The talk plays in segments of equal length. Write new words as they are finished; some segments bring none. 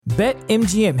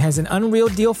BetMGM has an unreal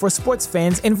deal for sports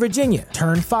fans in Virginia.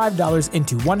 Turn $5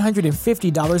 into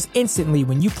 $150 instantly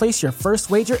when you place your first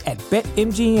wager at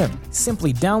BetMGM.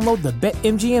 Simply download the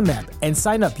BetMGM app and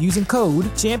sign up using code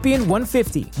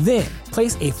Champion150. Then,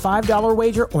 place a $5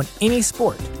 wager on any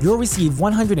sport. You'll receive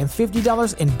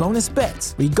 $150 in bonus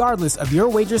bets, regardless of your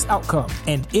wager's outcome.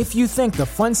 And if you think the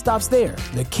fun stops there,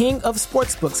 the King of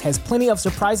Sportsbooks has plenty of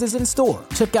surprises in store.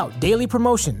 Check out daily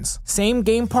promotions,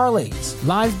 same-game parlays,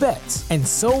 live bets, and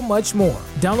so much more.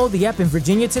 Download the app in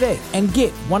Virginia today and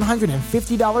get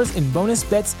 $150 in bonus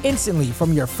bets instantly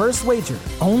from your first wager.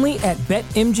 Only at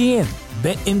BetMGM.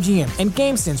 BetMGM and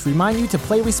GameSense remind you to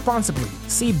play responsibly.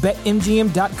 See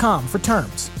BetMGM.com for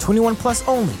terms. 21 plus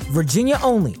only. Virginia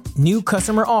only. New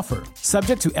customer offer.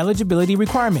 Subject to eligibility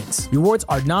requirements. Rewards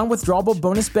are non-withdrawable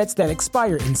bonus bets that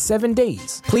expire in 7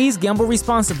 days. Please gamble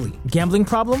responsibly. Gambling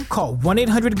problem? Call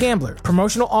 1-800-GAMBLER.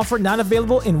 Promotional offer not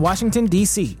available in Washington,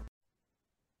 D.C.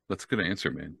 That's a good answer,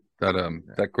 man.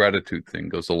 That gratitude thing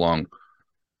goes a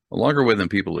longer way than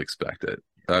people expect it.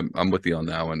 I'm with you on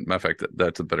that one. Matter of fact,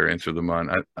 that's a better answer than mine.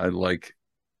 I like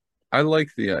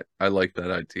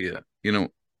that idea. You know,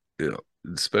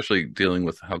 especially dealing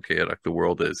with how chaotic the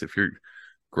world is. If you're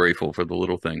grateful for the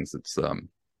little things, it's and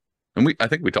I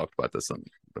think we talked about this on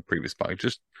the previous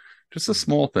podcast. Just the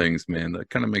small things, man, that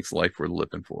kind of makes life worth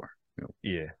living for. You know?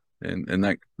 Yeah, and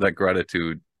that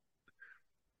gratitude.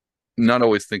 Not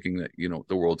always thinking that, you know,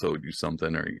 the world's owed you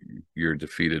something or you're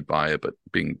defeated by it, but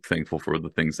being thankful for the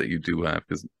things that you do have,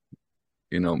 because,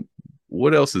 you know,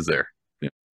 what else is there? Yeah.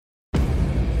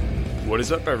 What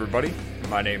is up, everybody?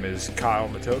 My name is Kyle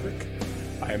Matovic.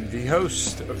 I am the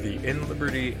host of the In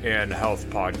Liberty and Health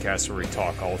podcast, where we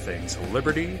talk all things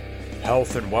liberty,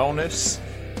 health, and wellness,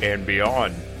 and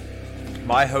beyond.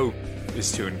 My hope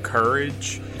is to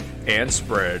encourage and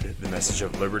spread the message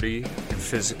of liberty and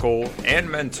physical and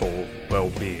mental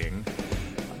well-being.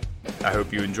 I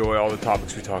hope you enjoy all the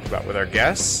topics we talk about with our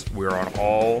guests. We're on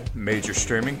all major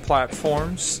streaming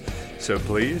platforms, so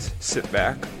please sit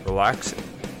back, relax,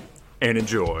 and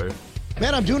enjoy.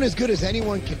 Man, I'm doing as good as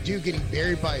anyone can do getting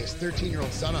buried by his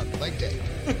 13-year-old son on leg day.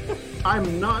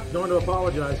 I'm not going to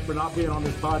apologize for not being on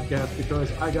this podcast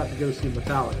because I got to go see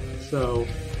Metallica. So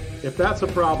if that's a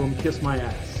problem, kiss my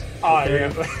ass. Okay.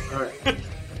 All right.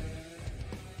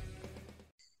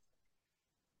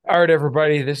 All right,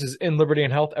 everybody. This is In Liberty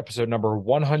and Health, episode number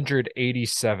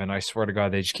 187. I swear to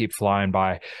God, they just keep flying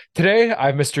by. Today, I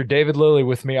have Mr. David Lilley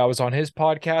with me. I was on his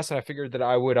podcast, and I figured that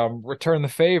I would return the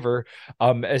favor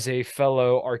as a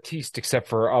fellow artiste, except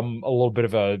for a little bit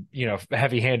of a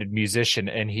heavy-handed musician,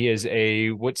 and he is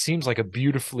what seems like a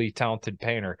beautifully talented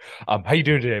painter. How you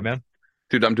doing today, man?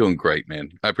 Dude, I'm doing great, man.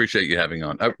 I appreciate you having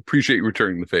on. I appreciate you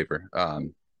returning the favor.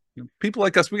 People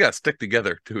like us, we got to stick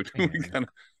together, dude.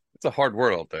 It's a hard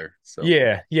world out there. So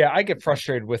yeah, I get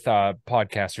frustrated with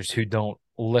podcasters who don't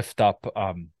lift up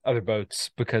other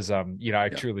boats, because I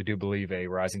truly do believe a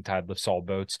rising tide lifts all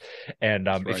boats. And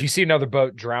if you see another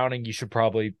boat drowning, you should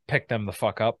probably pick them the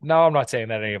fuck up. No, I'm not saying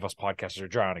that any of us podcasters are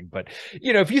drowning, but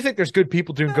if you think there's good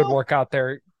people doing good work out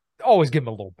there, always give them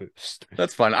a little boost.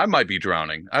 That's fine. I might be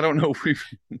drowning. I don't know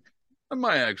if I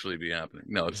might actually be happening.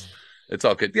 No, it's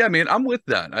all good. Yeah, man, I'm with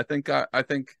that. I think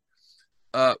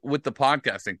with the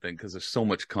podcasting thing, because there's so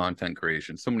much content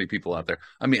creation, so many people out there.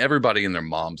 I mean, everybody and their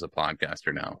mom's a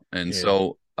podcaster now, and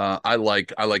so I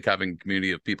like having a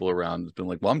community of people around that's been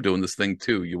like, well, I'm doing this thing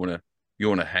too. You want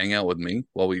to hang out with me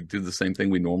while we do the same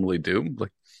thing we normally do?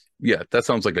 Like, yeah, that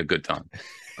sounds like a good time.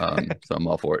 So I'm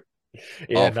all for it.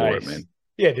 Yeah, for it, man.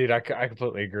 Yeah, dude, I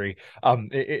completely agree.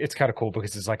 It's kind of cool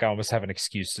because it's like I almost have an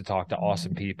excuse to talk to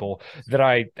awesome people that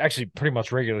I actually pretty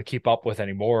much regularly keep up with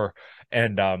anymore.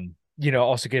 And,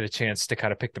 also get a chance to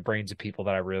kind of pick the brains of people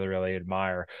that I really, really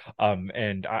admire.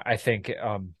 And I think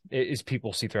as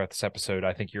people see throughout this episode,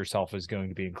 I think yourself is going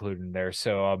to be included in there.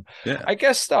 So I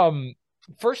guess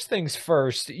first things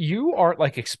first, you aren't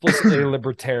like explicitly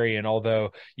libertarian, although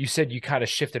you said you kind of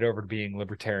shifted over to being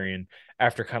libertarian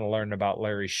after kind of learning about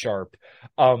Larry Sharpe.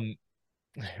 We're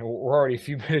already a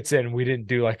few minutes in. We didn't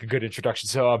do like a good introduction.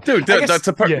 So, dude, that's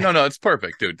a perfect. No, it's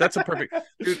perfect, dude. That's a perfect.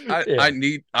 Dude, I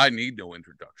need no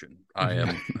introduction. I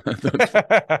am.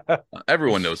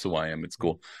 Everyone knows who I am. It's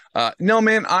cool. No,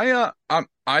 man. I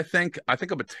think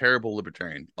I'm a terrible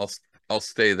libertarian. I'll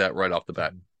say that right off the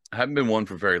bat. I haven't been one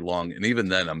for very long, and even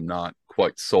then, I'm not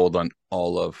quite sold on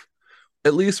all of,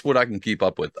 at least what I can keep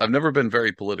up with. I've never been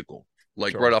very political,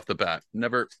 like right off the bat.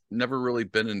 Never really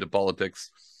been into politics.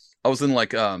 I was in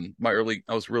like I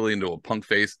was really into a punk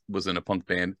phase. Was in a punk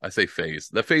band. I say phase.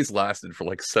 That phase lasted for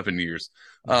like 7 years.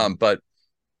 But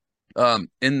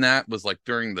in that was like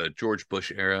during the George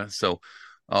Bush era. So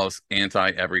I was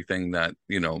anti everything that,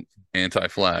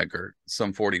 anti-flag or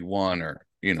Sum 41 or,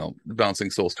 the Bouncing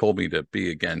Souls told me to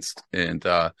be against. And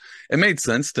it made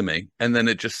sense to me. And then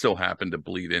it just so happened to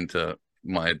bleed into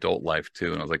my adult life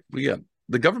too. And I was like, well, yeah,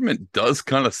 the government does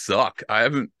kind of suck.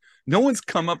 No one's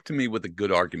come up to me with a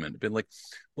good argument. Been like,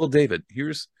 well, David,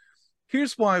 here's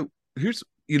why,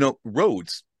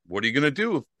 roads. What are you going to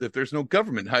do if there's no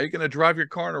government? How are you going to drive your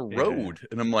car on a road?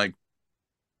 And I'm like,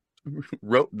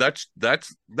 that's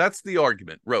the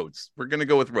argument. Roads. We're going to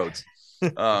go with roads.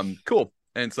 Cool.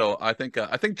 And so I think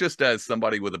just as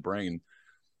somebody with a brain,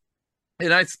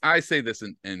 and I say this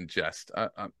in jest,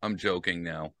 I'm joking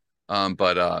now.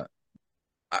 But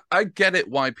I get it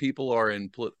why people are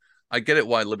I get it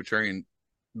why libertarian,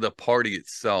 the party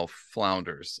itself,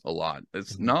 flounders a lot.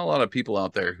 It's not a lot of people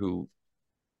out there who,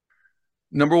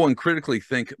 number one, critically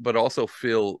think, but also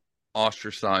feel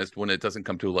ostracized when it doesn't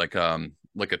come to like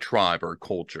a tribe or a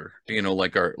culture. I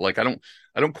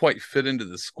don't quite fit into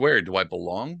the square. Do I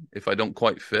belong if I don't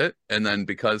quite fit? And then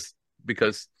because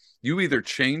you either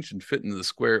change and fit into the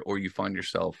square, or you find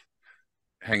yourself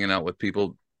hanging out with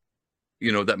people,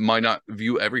 that might not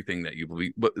view everything that you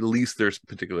believe, but at least there's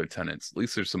particular tenets. At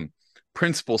least there's some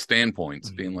principal standpoints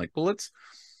being like, well,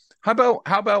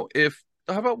 how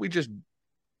about we just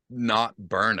not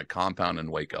burn a compound in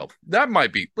Waco? That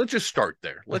might be, let's just start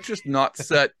there. Let's just not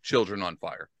set children on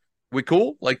fire. We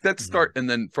cool? Like, let's start. And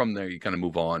then from there, you kind of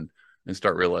move on and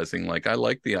start realizing, like, I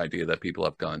like the idea that people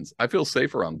have guns. I feel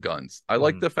safe around guns. I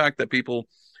like the fact that people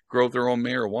grow their own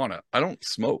marijuana. I don't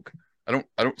smoke. I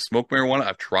don't smoke marijuana.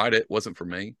 I've tried it. It wasn't for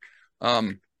me.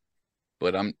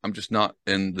 But I'm just not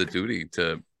in the duty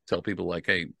to tell people like,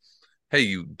 hey,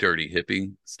 you dirty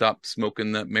hippie, stop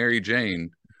smoking that Mary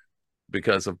Jane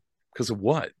because of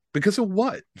what? Because of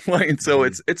what? Like, and so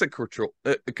it's a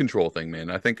control thing,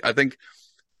 man. I think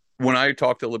when I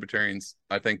talk to libertarians,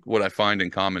 I think what I find in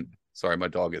common. Sorry, my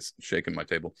dog is shaking my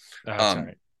table. That's all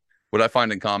right. What I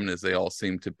find in common is they all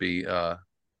seem to be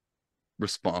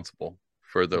responsible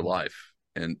for their life,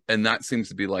 and that seems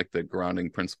to be like the grounding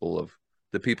principle of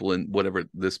the people in whatever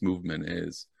this movement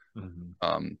is.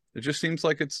 It just seems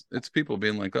like it's people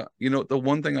being like, the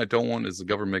one thing I don't want is the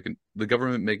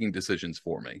government making decisions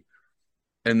for me,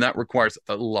 and that requires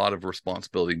a lot of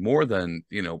responsibility, more than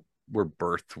we're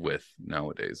birthed with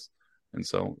nowadays. And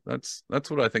so that's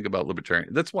what I think about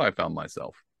libertarian. That's why I found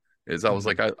myself, is I was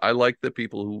like, I like the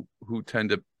people who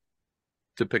tend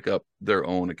to pick up their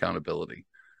own accountability.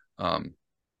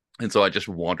 And so I just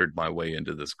wandered my way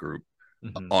into this group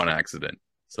on accident.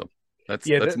 So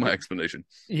that's my explanation.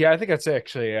 Yeah, I think that's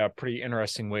actually a pretty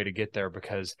interesting way to get there,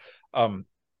 because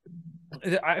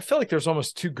I feel like there's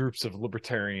almost two groups of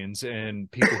libertarians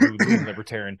and people who lean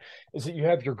libertarian. Is that you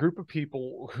have your group of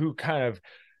people who kind of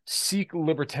seek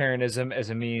libertarianism as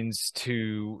a means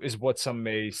to, is what some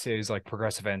may say is like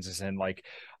progressive ends, and like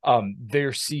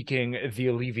they're seeking the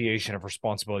alleviation of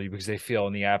responsibility because they feel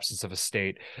in the absence of a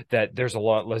state that there's a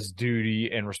lot less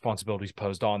duty and responsibilities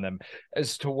posed on them,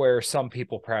 as to where some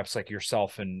people, perhaps like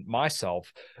yourself and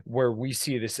myself, where we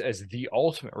see this as the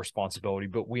ultimate responsibility,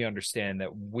 but we understand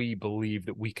that we believe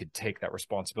that we could take that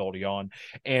responsibility on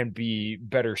and be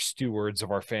better stewards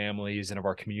of our families and of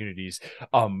our communities,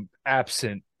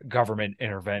 absent government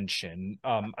intervention.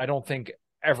 I don't think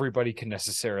everybody can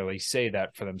necessarily say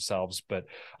that for themselves, but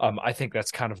I think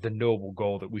that's kind of the noble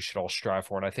goal that we should all strive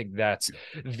for. And I think that's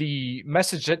the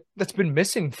message that's been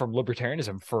missing from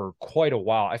libertarianism for quite a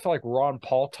while. I feel like Ron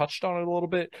Paul touched on it a little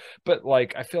bit, but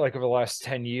like, I feel like over the last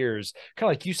 10 years,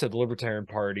 kind of like you said, the Libertarian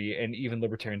Party and even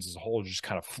libertarians as a whole just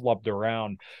kind of flubbed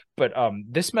around. But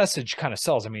this message kind of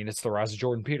sells. I mean, it's the rise of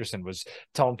Jordan Peterson was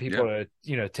telling people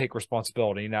to, take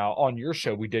responsibility. Now, on your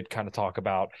show, we did kind of talk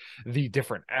about the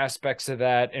different aspects of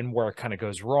that and where it kind of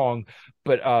goes wrong.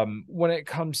 But when it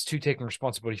comes to taking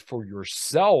responsibility for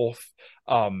yourself,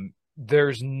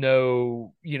 there's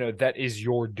no, that is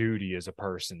your duty as a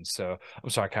person. So I'm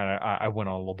sorry, I went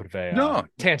on a little bit of a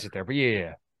tangent there, but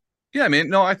yeah. I mean,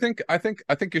 no, I think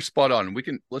you're spot on. We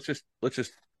can let's just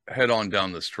head on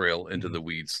down this trail into the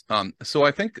weeds. So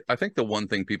I think the one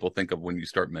thing people think of when you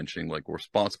start mentioning like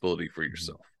responsibility for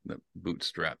yourself, the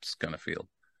bootstraps kind of feel,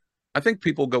 I think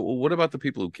people go, well, what about the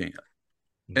people who can't?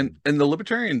 And the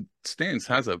libertarian stance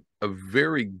has a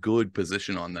very good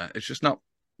position on that. It's just not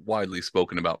widely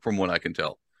spoken about, from what I can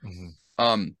tell.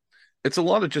 It's a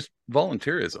lot of just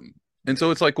volunteerism. And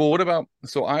so it's like, well, what about,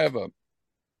 so I have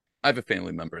a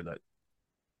family member that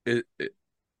it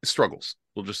struggles.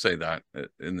 We'll just say that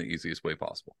in the easiest way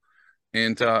possible.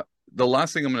 And the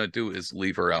last thing I'm going to do is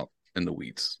leave her out in the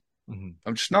weeds.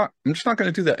 I'm just not going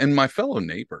to do that. And my fellow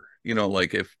neighbor,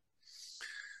 like if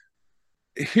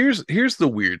here's the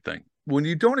weird thing. When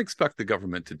you don't expect the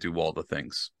government to do all the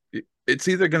things, it's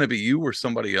either going to be you or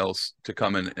somebody else to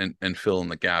come in and fill in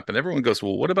the gap. And everyone goes,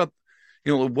 well, what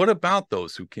about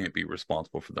those who can't be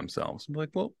responsible for themselves? I'm like,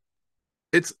 well,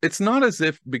 it's not as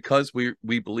if because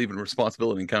we believe in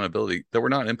responsibility and accountability that we're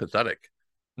not empathetic.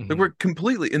 Like we're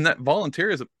completely in that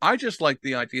volunteerism. I just like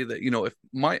the idea that, if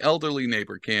my elderly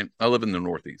neighbor can't, I live in the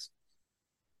Northeast,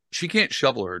 she can't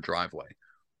shovel her driveway.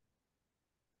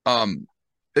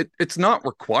 It's not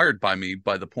required by me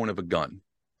by the point of a gun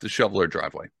to shovel her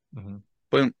driveway,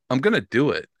 but I'm going to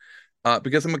do it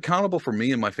because I'm accountable for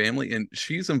me and my family, and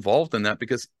she's involved in that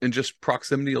because in just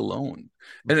proximity alone,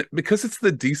 and because it's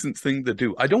the decent thing to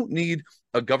do. I don't need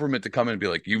a government to come in and be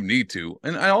like, you need to,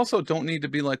 and I also don't need to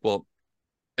be like, well,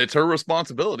 it's her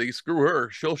responsibility. Screw her.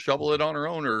 She'll shovel it on her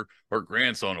own, or her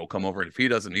grandson will come over, and if he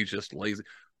doesn't, he's just lazy.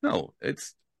 No,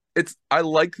 I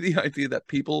like the idea that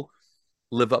people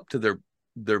live up to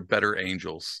their better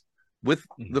angels with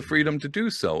the freedom to do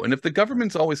so. And if the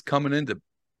government's always coming in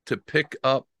to pick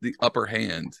up the upper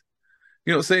hand,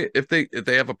 say if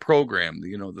they have a program,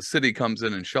 the city comes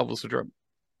in and shovels the driveway,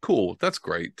 cool, that's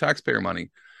great, taxpayer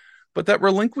money, but that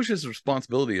relinquishes the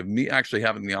responsibility of me actually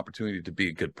having the opportunity to be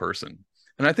a good person.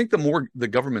 And I think the more the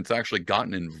government's actually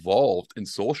gotten involved in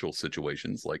social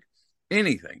situations, like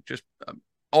anything, just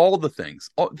all the things,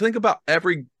 think about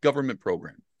every government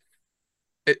program.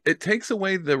 It takes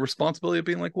away the responsibility of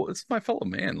being like, well, it's my fellow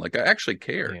man. Like, I actually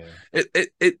care. Yeah.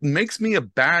 It makes me a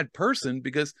bad person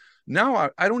because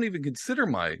now I don't even consider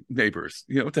my neighbors,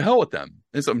 to hell with them.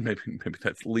 And so maybe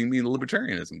that's leading me to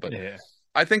libertarianism, but yeah.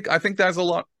 I think that has a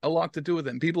lot to do with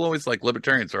it. And people always like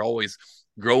libertarians are always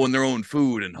growing their own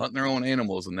food and hunting their own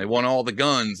animals, and they want all the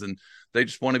guns and they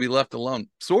just want to be left alone.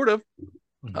 Sort of.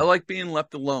 I like being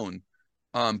left alone.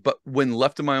 But when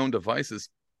left to my own devices,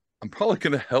 I'm probably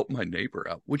going to help my neighbor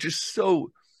out, which is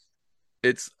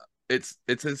it's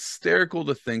hysterical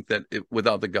to think that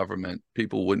without the government,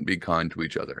 people wouldn't be kind to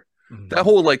each other. That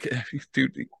whole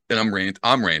dude, and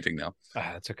I'm ranting now.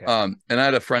 That's okay. And I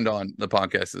had a friend on the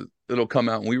podcast that'll come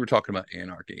out, and we were talking about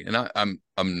anarchy, and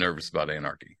I'm nervous about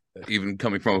anarchy, even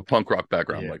coming from a punk rock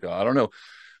background. Yeah. Like, I don't know,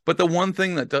 but the one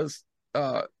thing that does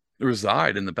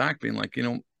reside in the back being like,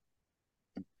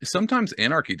 sometimes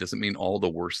anarchy doesn't mean all the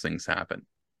worst things happen.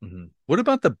 What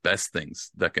about the best things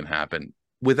that can happen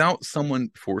without someone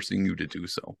forcing you to do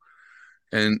so?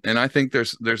 And I think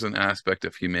there's an aspect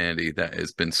of humanity that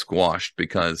has been squashed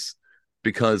because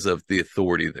of the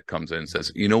authority that comes in and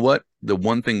says, you know what, the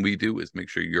one thing we do is make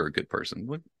sure you're a good person.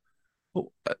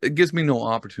 Well, it gives me no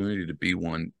opportunity to be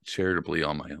one charitably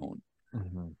on my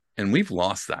own. And we've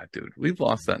lost that, dude. We've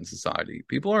lost that in society.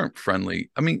 People aren't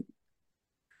friendly. I mean,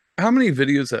 how many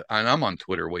videos, and I'm on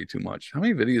Twitter way too much, how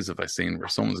many videos have I seen where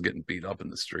someone's getting beat up in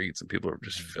the streets and people are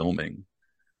just filming?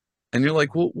 And you're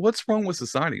like, well, what's wrong with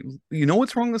society? You know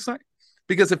what's wrong with society?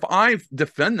 Because if I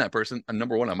defend that person,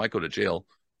 number one, I might go to jail.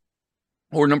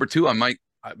 Or number two, I might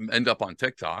end up on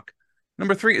TikTok.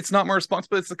 Number three, it's not my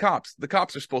responsibility. It's the cops. The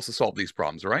cops are supposed to solve these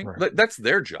problems, right? That's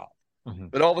their job.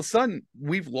 But all of a sudden,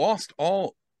 we've lost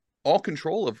all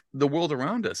control of the world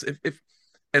around us.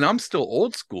 And I'm still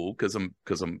old school because I'm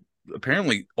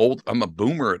apparently old. I'm a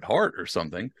boomer at heart or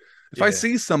something. If I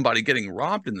see somebody getting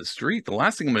robbed in the street, the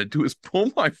last thing I'm going to do is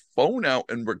pull my phone out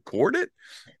and record it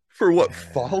for what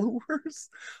followers?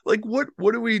 Like what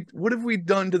have we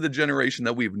done to the generation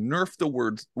that we've nerfed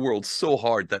the world so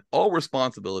hard that all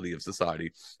responsibility of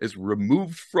society is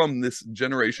removed from this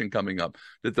generation coming up,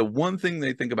 that the one thing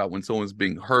they think about when someone's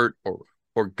being hurt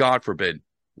or God forbid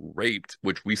raped,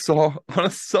 which we saw on a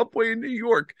subway in New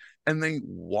York, and they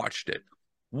watched it.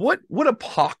 What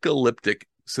apocalyptic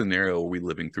scenario are we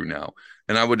living through now?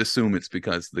 And I would assume it's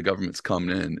because the government's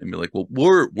coming in and be like, well,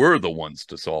 we're the ones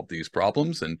to solve these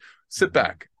problems, and sit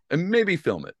back and maybe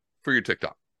film it for your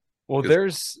TikTok. Well,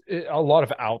 there's a lot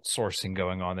of outsourcing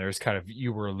going on there, as kind of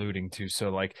you were alluding to. So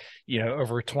like,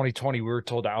 over 2020, we were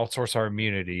told to outsource our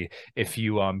immunity, if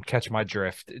you catch my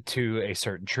drift, to a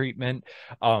certain treatment.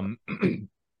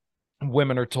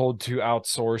 Women are told to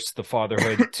outsource the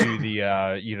fatherhood to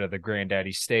the the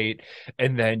granddaddy state,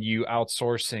 and then you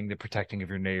outsourcing the protecting of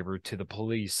your neighbor to the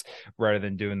police rather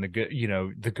than doing the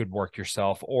good work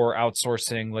yourself, or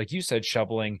outsourcing, like you said,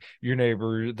 shoveling your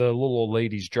neighbor, the little old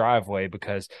lady's driveway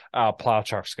because plow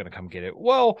truck's going to come get it.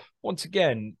 Well, once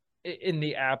again, in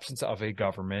the absence of a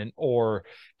government, or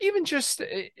even just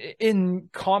in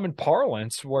common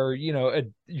parlance where,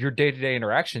 your day-to-day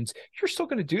interactions, you're still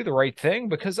going to do the right thing,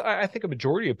 because I think a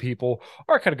majority of people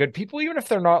are kind of good people, even if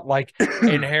they're not like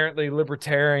inherently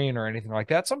libertarian or anything like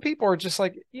that. Some people are just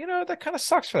like, that kind of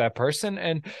sucks for that person.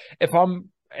 And if I'm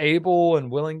able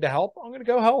and willing to help, I'm going to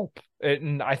go help.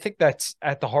 And I think that's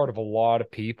at the heart of a lot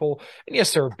of people. And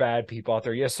yes, there are bad people out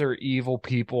there. Yes, there are evil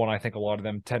people. And I think a lot of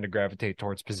them tend to gravitate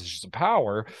towards positions of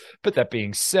power. But that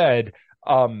being said,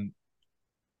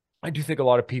 I do think a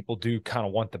lot of people do kind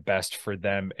of want the best for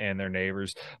them and their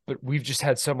neighbors, but we've just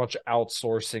had so much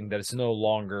outsourcing that it's no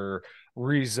longer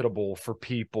reasonable for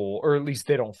people, or at least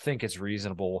they don't think it's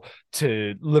reasonable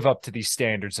to live up to these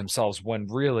standards themselves, when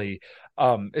really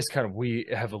it's kind of, we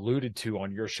have alluded to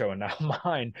on your show and now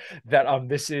mine, that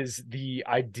this is the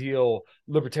ideal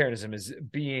libertarianism, is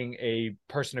being a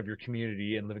person of your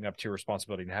community and living up to your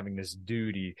responsibility and having this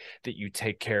duty that you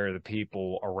take care of the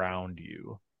people around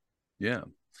you.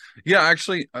 Yeah,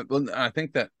 actually, I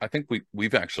think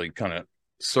we've actually kind of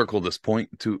circled this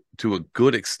point to a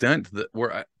good extent, that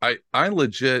where I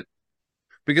legit,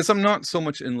 because I'm not so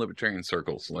much in libertarian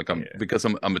circles, like because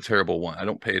I'm a terrible one. I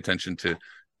don't pay attention to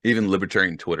even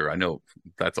libertarian Twitter. I know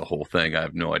that's a whole thing. I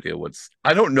have no idea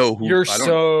I don't know who. You're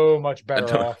so much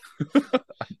better off.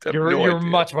 You're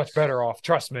much better off.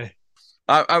 Trust me.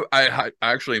 I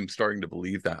actually am starting to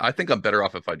believe that. I think I'm better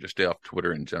off if I just stay off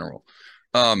Twitter in general.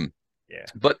 Yeah.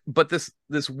 But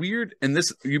this weird, and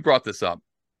this, you brought this up,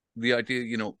 the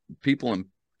idea, people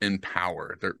in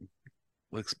power,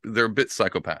 they're a bit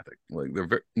psychopathic, like they're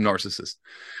very narcissist,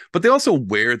 but they also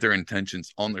wear their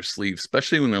intentions on their sleeve,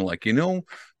 especially when they're like,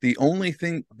 the only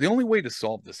way to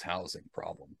solve this housing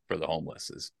problem for the homeless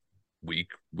is we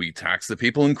tax the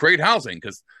people and create housing,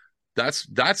 because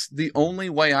that's the only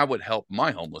way I would help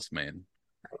my homeless man,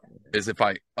 is if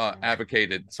I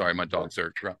advocated. Sorry, my dogs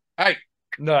are. Hey.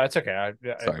 No, that's okay.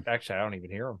 Actually, I don't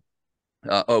even hear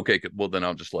them. Okay, good. Well, then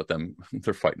I'll just let them.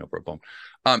 They're fighting over a bone.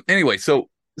 Anyway, so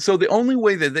the only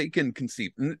way that they can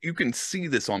conceive, and you can see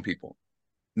this on people,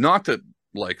 not to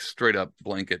like straight up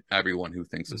blanket everyone who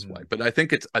thinks this way, but I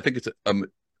think it's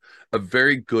a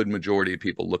very good majority of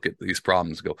people look at these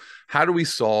problems and go, how do we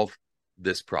solve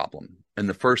this problem? And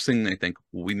the first thing they think,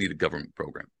 well, we need a government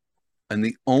program. And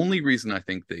the only reason I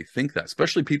think they think that,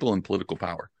 especially people in political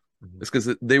power, it's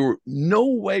because they were no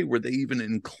way were they even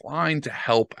inclined to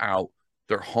help out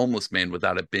their homeless man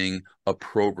without it being a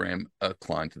program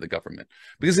inclined to the government.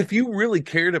 Because if you really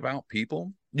cared about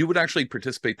people, you would actually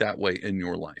participate that way in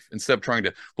your life, instead of trying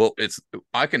to,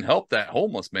 I can help that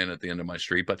homeless man at the end of my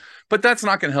street, but that's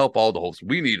not going to help all the homeless.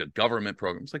 We need a government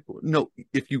program. It's like, no,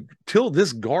 if you till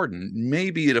this garden,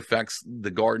 maybe it affects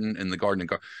the garden and the garden.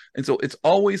 And so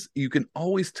you can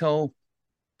always tell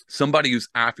somebody who's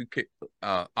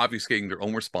obfuscating their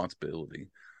own responsibility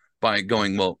by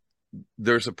going, well,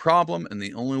 there's a problem, and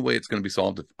the only way it's going to be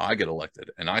solved if I get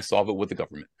elected and I solve it with the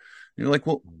government. And you're like,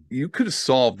 well, you could have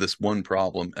solved this one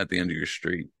problem at the end of your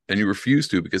street, and you refuse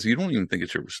to because you don't even think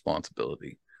it's your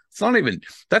responsibility.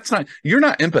 You're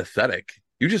not empathetic.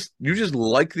 You just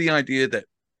like the idea that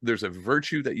there's a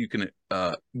virtue that you can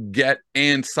get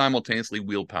and simultaneously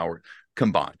wield power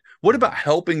combined. What about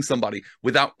helping somebody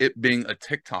without it being a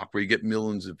TikTok where you get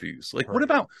millions of views? Like, right. What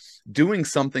about doing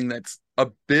something that's a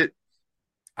bit,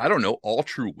 I don't know,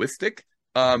 altruistic,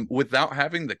 without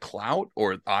having the clout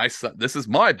or this is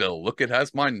my bill. Look, it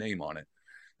has my name on it.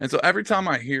 And so every time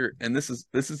I hear, and this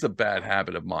is a bad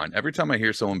habit of mine, every time I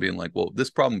hear someone being like, well,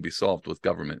 this problem would be solved with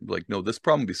government. Like, no, this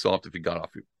problem would be solved if you got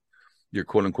off your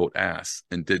quote unquote ass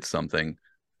and did something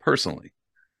personally.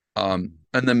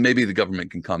 And then maybe the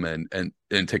government can come in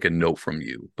and take a note from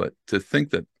you. But to think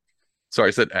that, sorry,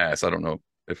 I said ass. I don't know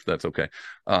if that's okay.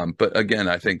 But again,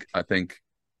 I think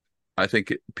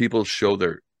people show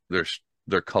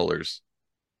their colors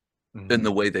in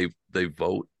the way they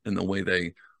vote, in the way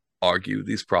they argue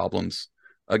these problems.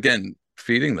 Again,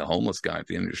 feeding the homeless guy at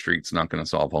the end of the street is not going to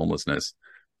solve homelessness.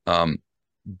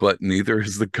 But neither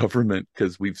is the government,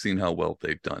 because we've seen how well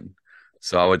they've done.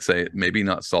 So I would say maybe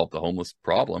not solve the homeless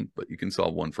problem, but you can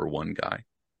solve one for one guy,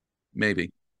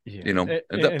 maybe. Yeah.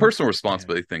 And that personal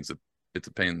responsibility things, it's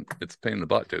a pain in the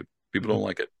butt, dude. People don't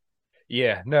like it.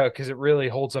 Yeah, no, because it really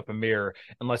holds up a mirror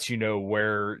and lets you know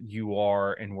where you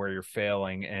are and where you're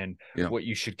failing and what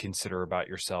you should consider about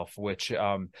yourself, which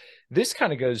this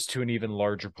kind of goes to an even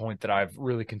larger point that I've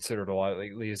really considered a lot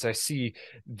lately, is I see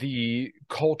the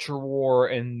culture war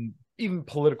and even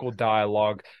political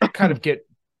dialogue kind of get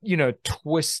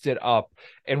twisted up,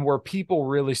 and where people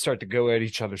really start to go at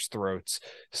each other's throats.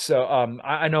 So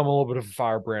I know I'm a little bit of a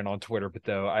firebrand on Twitter, but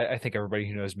though I think everybody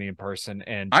who knows me in person,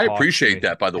 and I appreciate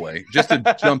that, by the way, just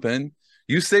to jump in,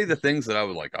 you say the things that I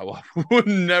would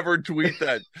never tweet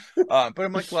that. But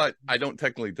I'm like, well, I don't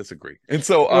technically disagree. And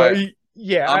so I'm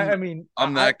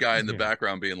that guy in the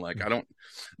background being like,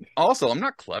 I'm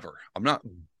not clever. I'm not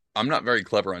I'm not very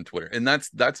clever on Twitter, and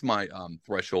that's my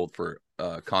threshold for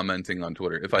commenting on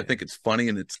Twitter. If I think it's funny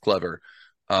and it's clever,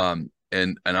 and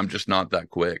I'm just not that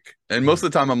quick. And most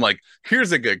of the time, I'm like,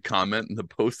 here's a good comment, and the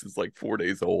post is like 4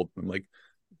 days old. I'm like,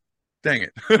 dang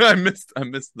it, I missed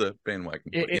the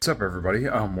bandwagon. What's up, everybody?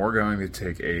 We're going to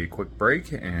take a quick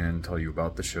break and tell you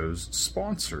about the show's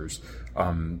sponsors.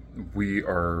 We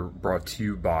are brought to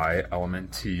you by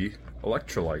LMNT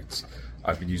Electrolytes.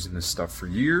 I've been using this stuff for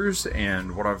years,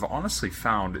 and what I've honestly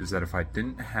found is that if I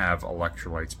didn't have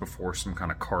electrolytes before some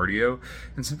kind of cardio,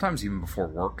 and sometimes even before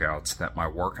workouts, that my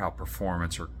workout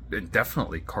performance, or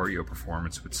definitely cardio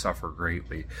performance, would suffer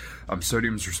greatly.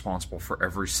 Sodium is responsible for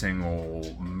every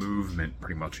single movement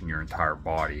pretty much in your entire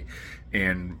body,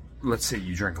 and let's say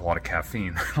you drink a lot of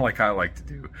caffeine, like I like to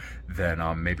do,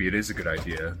 then maybe it is a good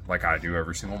idea, like I do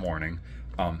every single morning,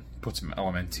 put some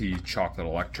LMNT chocolate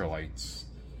electrolytes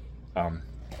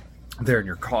there in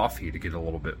your coffee to get a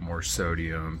little bit more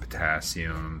sodium,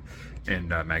 potassium, and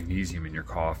magnesium in your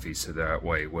coffee, so that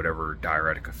way whatever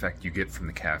diuretic effect you get from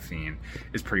the caffeine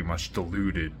is pretty much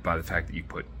diluted by the fact that you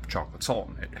put chocolate salt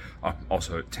in it.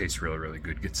 Also, it tastes really, really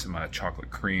good. Get some chocolate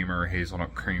cream or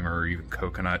hazelnut cream or even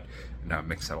coconut, and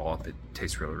mix that all up. It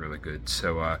tastes really, really good.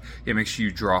 So yeah, make sure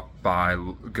you drop by,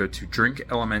 go to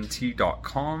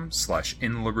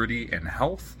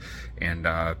drinklmnt.com/inlibertyandhealth and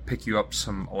pick you up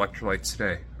some electrolytes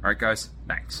today. All right, guys,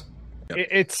 thanks.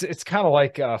 It's kind of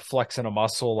like flexing a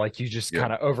muscle. Like you just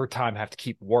kind of over time have to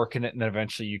keep working it, and then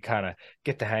eventually you kind of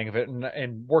get the hang of it.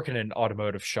 And working in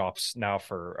automotive shops now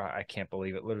for I can't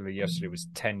believe it. Literally yesterday was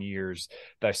 10 years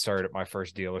that I started at my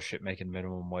first dealership making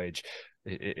minimum wage.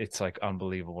 It's like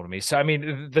unbelievable to me. So I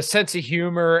mean, the sense of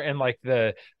humor and like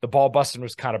the ball busting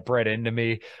was kind of bred into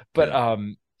me. But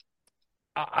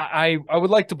I would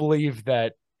like to believe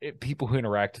that people who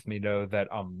interact with me know that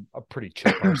I'm a pretty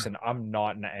chill person. I'm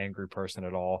not an angry person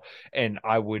at all, and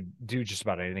I would do just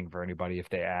about anything for anybody if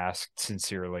they asked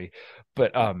sincerely.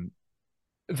 But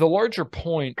the larger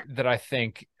point that I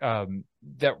think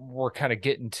that we're kind of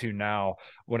getting to now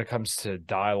when it comes to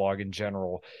dialogue in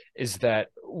general is that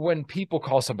when people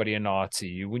call somebody a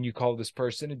Nazi, when you call this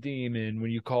person a demon,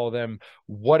 when you call them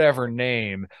whatever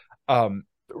name,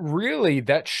 really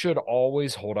that should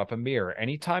always hold up a mirror.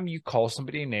 Anytime you call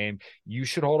somebody a name, you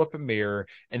should hold up a mirror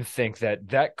and think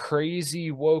that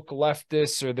crazy woke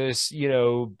leftist or this,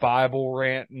 Bible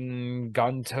ranting,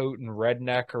 gun toting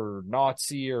redneck or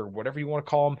Nazi or whatever you want to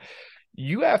call them,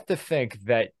 you have to think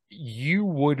that you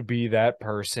would be that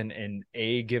person in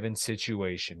a given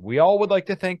situation. We all would like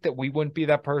to think that we wouldn't be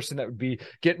that person that would be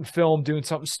getting filmed doing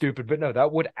something stupid, but no,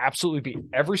 that would absolutely be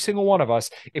every single one of us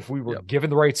if we were given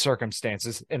the right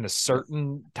circumstances in a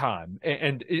certain time.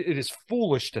 And it is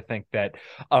foolish to think that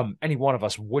any one of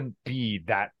us wouldn't be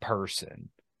that person.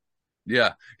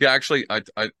 Yeah. Actually, I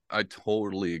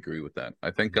totally agree with that.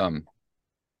 I think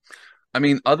I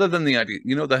mean, other than the idea,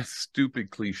 that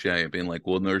stupid cliche of being like,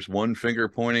 well, there's one finger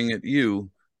pointing at you,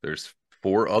 there's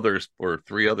 4 others or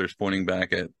 3 others pointing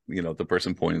back at, the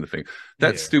person pointing the finger.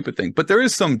 That stupid thing. But there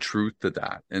is some truth to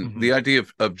that. And the idea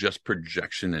of just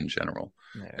projection in general.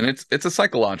 Yeah. And it's a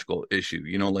psychological issue,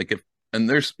 like I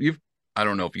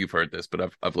don't know if you've heard this,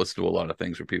 but I've listened to a lot of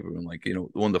things where people have been like,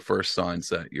 one of the first signs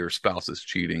that your spouse is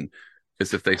cheating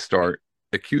is if they start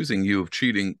accusing you of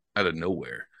cheating out of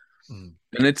nowhere.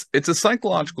 And it's a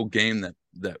psychological game that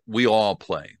we all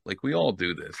play. Like we all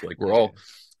do this. Like we're all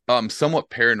somewhat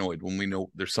paranoid when we know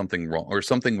there's something wrong or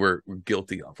something we're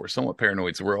guilty of. We're somewhat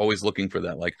paranoid, so we're always looking for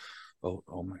that. Like, oh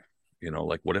my,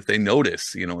 like what if they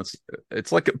notice?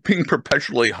 It's like being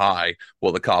perpetually high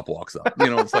while the cop walks up.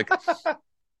 It's like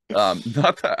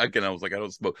not that again. I was like I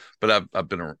don't smoke, but I've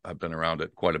been around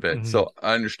it quite a bit, so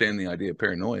I understand the idea of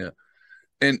paranoia,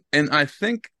 and I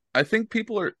think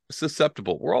people are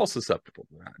susceptible. We're all susceptible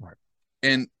to that. Right.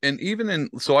 And even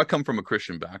so I come from a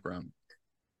Christian background.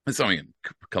 That's I'm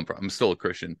still a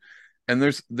Christian. And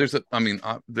there's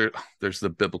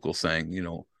the biblical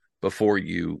saying, before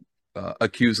you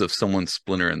accuse of someone's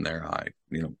splinter in their eye,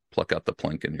 pluck out the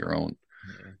plank in your own.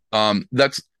 Yeah.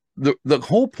 That's the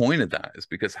whole point of that is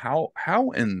because how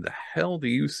in the hell do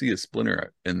you see a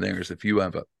splinter in theirs if you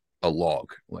have a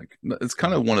log? Like it's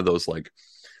kind of one of those like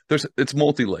it's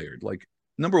multi-layered. Like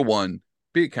number one,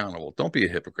 be accountable. Don't be a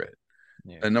hypocrite.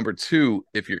 Yeah. And number two,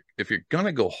 if you're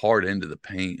gonna go hard into the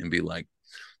paint and be like,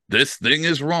 this thing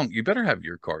is wrong, you better have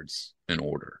your cards in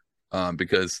order.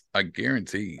 Because I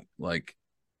guarantee, like,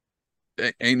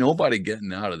 ain't nobody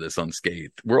getting out of this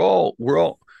unscathed. We're all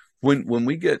when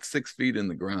we get 6 feet in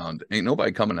the ground, ain't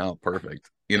nobody coming out perfect.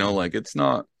 Like it's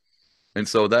not. And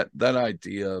so that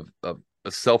idea of a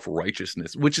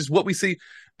self-righteousness, which is what we see.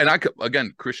 and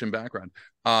again, Christian background.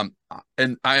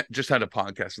 And I just had a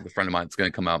podcast with a friend of mine. It's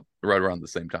going to come out right around the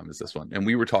same time as this one. And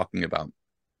we were talking about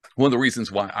one of the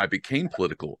reasons why I became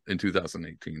political in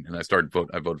 2018. And I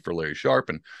voted for Larry Sharp,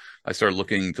 and I started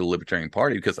looking into the Libertarian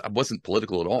Party because I wasn't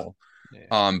political at all.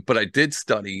 Yeah. But I did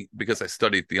study, because I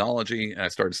studied theology and I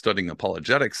started studying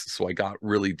apologetics. So I got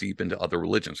really deep into other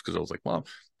religions, because I was like, well,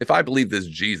 if I believe this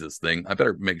Jesus thing, I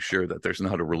better make sure that there's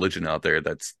not a religion out there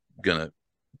that's going to,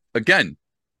 again,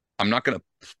 I'm not going to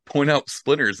point out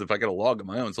splinters if I got a log of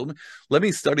my own. So let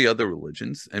me study other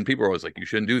religions. And people are always like, you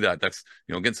shouldn't do that. That's,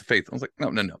 against the faith. I was like,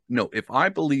 no. If I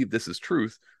believe this is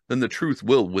truth, then the truth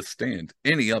will withstand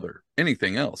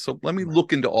anything else. So let me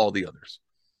look into all the others.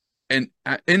 And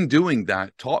in doing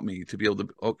that, taught me to be able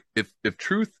to, if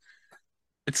truth,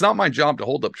 it's not my job to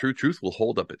hold up truth. Truth will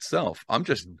hold up itself. I'm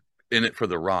just in it for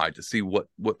the ride to see what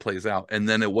plays out. And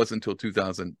then it wasn't until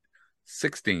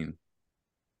 2016,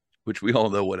 which we all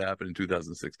know what happened in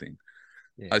 2016.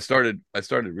 Yeah. I started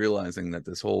realizing that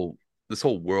this whole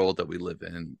world that we live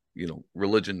in,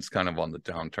 religion's kind of on the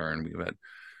downturn. We've had,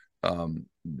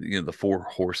 the four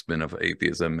horsemen of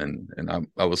atheism, and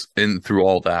I was in through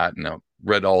all that, and I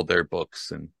read all their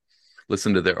books and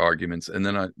listened to their arguments. And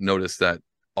then I noticed that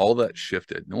all that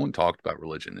shifted. No one talked about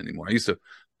religion anymore. I used to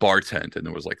bartend, and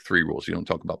there was like 3 rules. You don't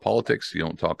talk about politics. You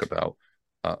don't talk about,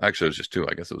 actually it was just 2.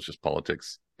 I guess it was just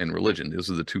politics and religion. Those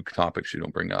are the 2 topics you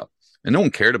don't bring up. And no one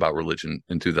cared about religion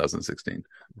in 2016.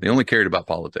 They only cared about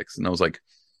politics. And I was like,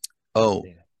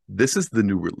 this is the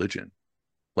new religion.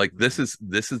 Like, this is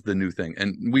the new thing.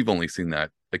 And we've only seen that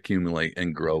accumulate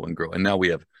and grow and grow. And now we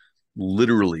have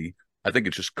literally, I think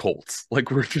it's just cults. Like,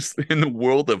 we're just in the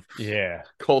world of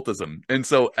cultism. And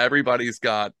so everybody's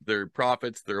got their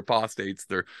prophets, their apostates,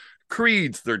 their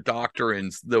creeds, their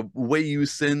doctrines, the way you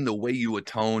sin, the way you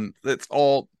atone. It's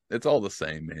all the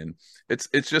same, man. It's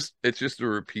just a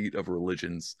repeat of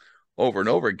religions over and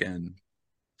over again,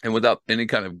 and without any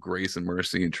kind of grace and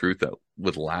mercy and truth that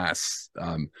would last.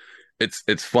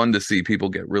 It's fun to see people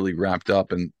get really wrapped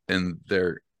up in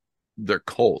their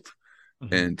cult,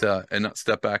 and not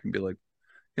step back and be like,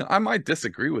 I might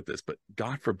disagree with this, but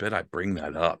God forbid I bring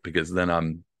that up, because then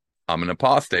I'm an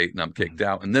apostate and I'm kicked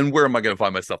out. And then where am I going to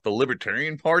find myself? The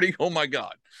Libertarian Party? Oh my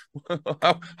God.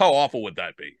 how awful would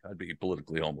that be? I'd be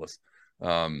politically homeless.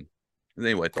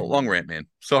 Anyway, it's a long rant, man.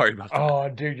 Sorry about that. Oh,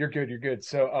 dude, you're good.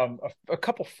 So a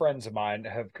couple friends of mine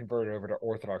have converted over to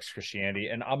Orthodox Christianity,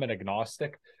 and I'm an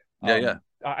agnostic. Yeah.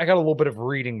 I got a little bit of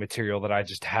reading material that I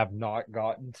just have not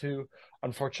gotten to,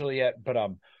 unfortunately, yet. But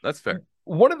that's fair.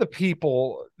 One of the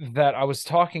people that I was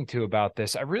talking to about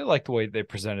this, I really like the way they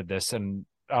presented this, and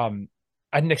I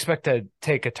didn't expect to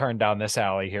take a turn down this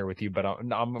alley here with you, but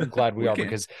I'm glad we are,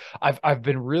 because I've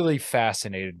been really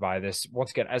fascinated by this.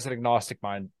 Once again, as an agnostic,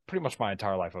 pretty much my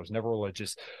entire life, I was never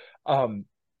religious. The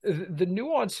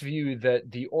nuanced view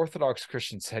that the Orthodox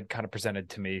Christians had kind of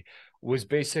presented to me was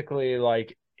basically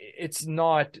like, it's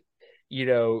not,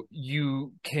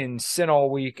 you can sin all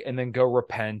week and then go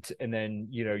repent, and then,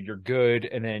 you're good,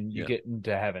 and then you get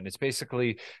into heaven. It's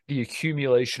basically the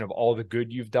accumulation of all the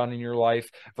good you've done in your life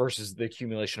versus the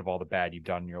accumulation of all the bad you've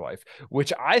done in your life,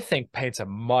 which I think paints a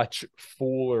much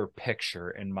fuller picture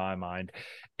in my mind.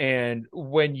 And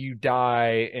when you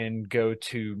die and go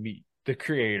to meet the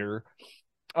Creator,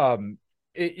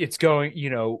 it's going,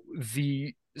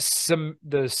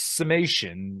 the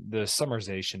summation, the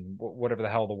summarization, whatever the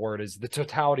hell the word is, the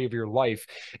totality of your life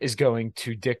is going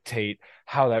to dictate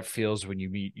how that feels when you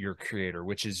meet your Creator,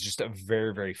 which is just a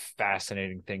very, very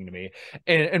fascinating thing to me.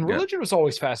 And religion was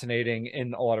always fascinating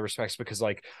in a lot of respects, because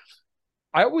like,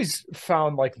 I always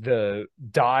found like the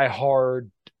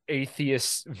diehard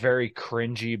atheists very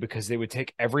cringy, because they would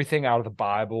take everything out of the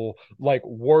Bible, like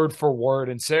word for word,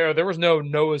 and say, oh, there was no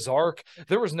Noah's Ark,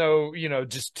 there was no,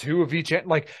 just 2 of each.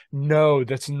 Like, no,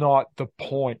 that's not the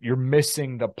point. You're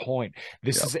missing the point.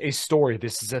 This is a story.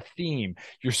 This is a theme.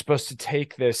 You're supposed to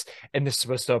take this, and this is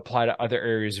supposed to apply to other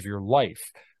areas of your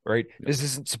life, right? This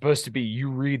isn't supposed to be,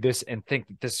 you read this and think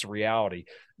that this is reality.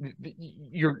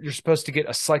 You're supposed to get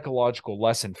a psychological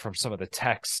lesson from some of the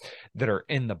texts that are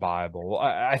in the Bible.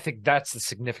 I think that's the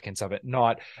significance of it,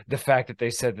 not the fact that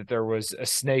they said that there was a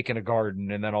snake in a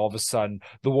garden, and then all of a sudden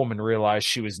the woman realized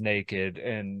she was naked,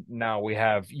 and now we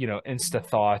have, Insta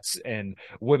thoughts and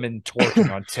women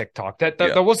twerking on TikTok.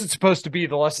 That wasn't supposed to be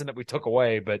the lesson that we took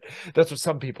away, but that's what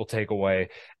some people take away.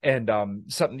 And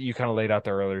something that you kind of laid out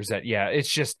there earlier is that,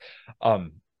 it's just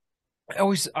I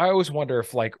always wonder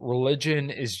if like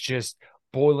religion is just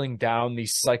boiling down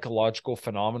these psychological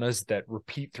phenomena that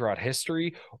repeat throughout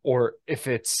history, or if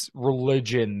it's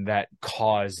religion that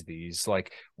caused these.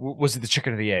 Like, was it the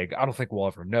chicken or the egg? I don't think we'll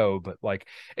ever know, but like,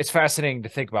 it's fascinating to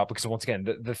think about, because once again,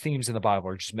 the themes in the Bible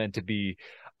are just meant to be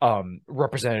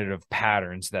representative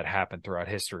patterns that happen throughout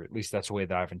history. At least that's the way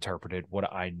that I've interpreted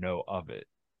what I know of it.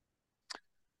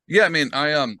 Yeah, I mean,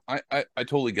 I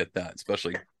totally get that,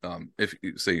 especially if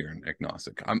you say you're an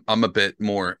agnostic. I'm a bit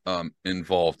more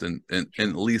involved and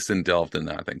at least delved in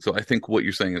that thing. So I think what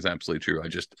you're saying is absolutely true.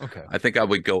 I think I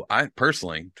would go. I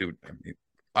personally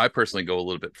go a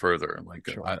little bit further. Like,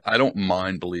 sure. I don't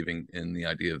mind believing in the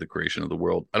idea of the creation of the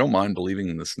world. I don't mind believing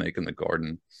in the snake in the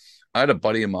garden. I had a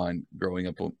buddy of mine growing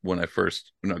up when I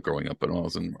first, not growing up, but when I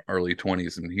was in early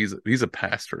 20s, and he's a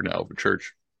pastor now of a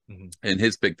church, and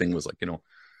his big thing was like,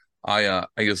 I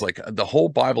was like, the whole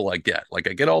Bible I get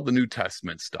all the New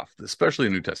Testament stuff, especially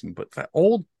the New Testament, but that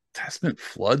Old Testament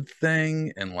flood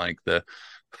thing and like the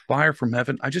fire from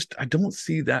heaven, I don't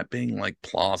see that being like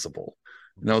plausible.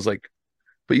 And I was like,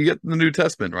 but you get the New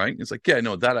Testament, right? It's like, yeah,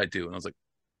 no, that I do. And I was like,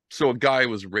 so a guy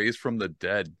was raised from the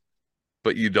dead,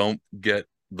 but you don't get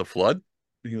the flood?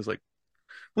 And he was like,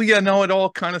 well, yeah, no, it all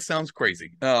kind of sounds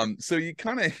crazy. So you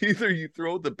kind of either you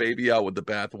throw the baby out with the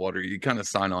bathwater, you kind of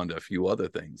sign on to a few other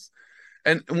things.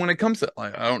 And when it comes to,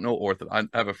 I don't know, I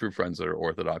have a few friends that are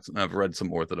Orthodox, and I've read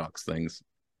some Orthodox things.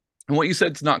 And what you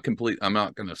said is not complete. I'm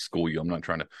not going to school you. I'm not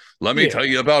trying to let me tell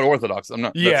you about Orthodox. I'm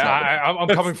not. Yeah, I'm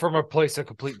coming from a place of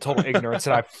complete total ignorance,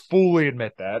 and I fully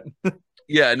admit that.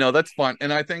 Yeah, no, that's fine.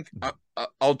 And I think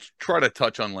I'll try to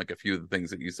touch on like a few of the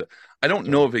things that you said. I don't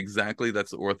know if exactly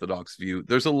that's the Orthodox view.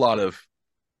 There's a lot of,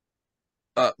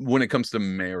 when it comes to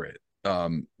merit,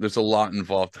 there's a lot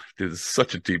involved. Dude, this is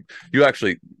such a deep, you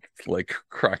actually like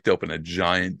cracked open a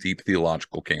giant, deep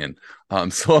theological can.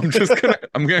 So I'm just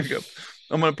I'm going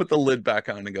to put the lid back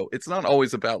on and go, it's not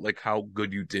always about like how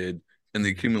good you did in the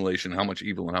accumulation, how much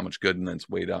evil and how much good, and then it's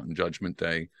weighed out in judgment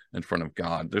day in front of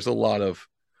God. There's a lot of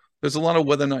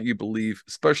whether or not you believe,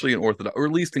 especially in Orthodox, or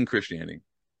at least in Christianity,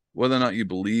 whether or not you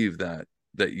believe that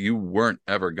you weren't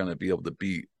ever going to be able to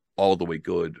be all the way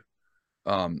good,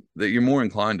 that you're more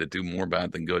inclined to do more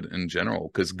bad than good in general,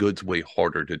 because good's way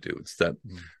harder to do. It's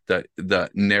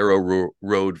that narrow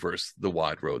road versus the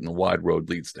wide road, and the wide road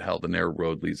leads to hell. The narrow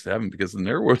road leads to heaven, because the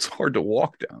narrow road's hard to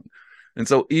walk down. And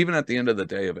so even at the end of the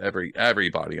day of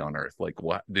everybody on earth, like,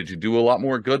 what did you do a lot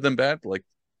more good than bad? Like,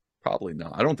 probably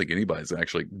not. I don't think anybody's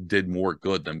actually did more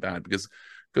good than bad, because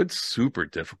good's super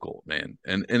difficult, man.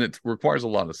 And it requires a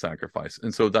lot of sacrifice.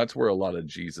 And so that's where a lot of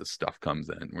Jesus stuff comes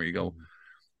in, where you go,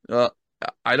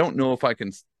 I don't know if I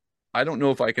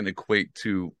can equate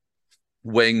to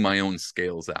weighing my own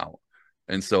scales out.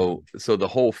 And so the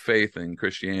whole faith in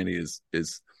Christianity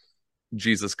is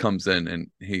Jesus comes in and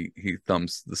he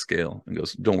thumbs the scale and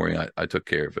goes, don't worry, I took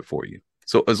care of it for you.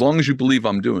 So as long as you believe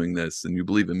I'm doing this and you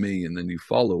believe in me, and then you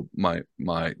follow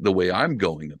the way I'm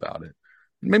going about it,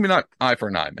 maybe not eye for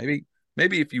an eye, maybe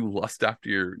if you lust after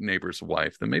your neighbor's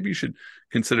wife, then maybe you should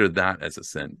consider that as a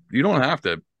sin. You don't have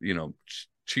to,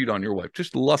 cheat on your wife,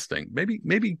 just lusting.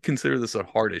 Maybe consider this a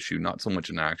heart issue, not so much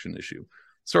an action issue.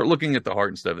 Start looking at the heart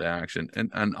instead of the action,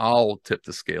 and I'll tip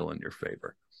the scale in your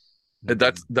favor.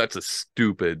 Mm-hmm. That's a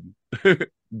stupid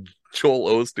Joel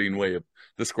Osteen way of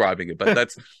describing it, but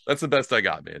that's the best I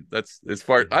got, man. That's as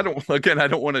far. I don't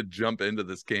want to jump into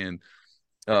this can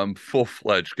full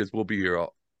fledged, because we'll be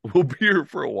here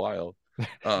for a while.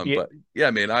 Yeah. But yeah,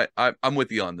 man, I'm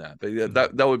with you on that. But yeah,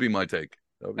 that would be my take.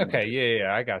 Okay,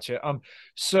 yeah, I got you.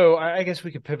 So I guess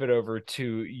we could pivot over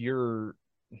to your,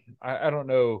 I don't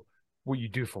know what you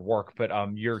do for work, but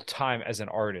your time as an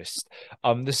artist.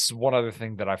 This is one other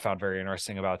thing that I found very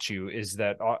interesting about you, is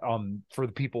that for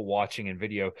the people watching in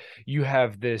video, you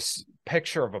have this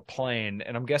picture of a plane,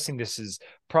 and I'm guessing this is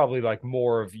probably like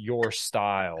more of your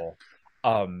style.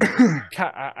 I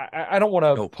don't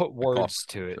want to put words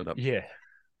to it. Yeah.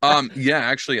 Yeah,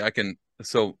 actually I can.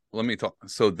 So let me talk.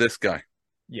 So this guy.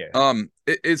 Yeah.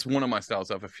 It's one of my styles.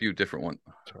 I have a few different ones.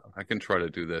 I can try to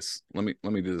do this. Let me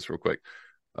do this real quick.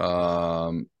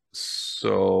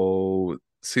 So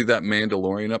see that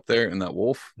Mandalorian up there and that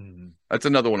wolf? Mm-hmm. That's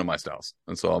another one of my styles.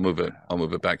 And so I'll move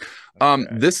it back. Okay.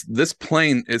 This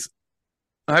plane is,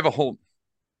 I have a whole,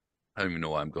 I don't even know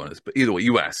why I'm going this, but either way,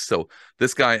 you asked. So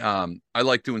this guy, I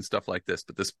like doing stuff like this,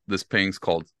 but this painting's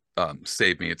called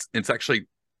Save Me. It's actually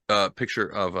a picture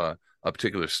of a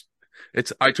particular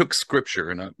I took scripture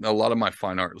and a lot of my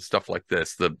fine art stuff like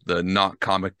this, the not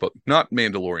comic book, not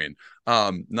Mandalorian,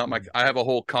 not my, I have a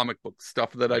whole comic book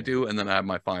stuff that I do, and then I have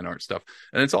my fine art stuff,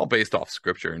 and it's all based off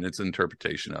scripture and its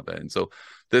interpretation of it. And so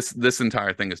this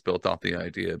entire thing is built off the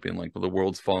idea of being like, well, the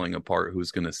world's falling apart,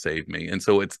 who's going to save me? And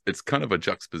so it's kind of a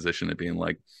juxtaposition of being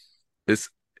like this,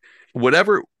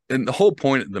 whatever. And the whole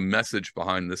point, the message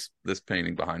behind this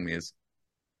painting behind me is,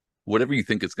 whatever you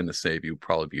think is going to save you,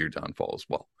 probably be your downfall as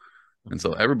well. And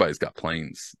so everybody's got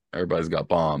planes, everybody's got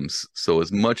bombs. So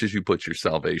as much as you put your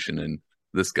salvation in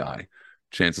this guy,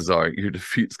 chances are your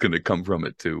defeat's going to come from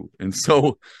it too. And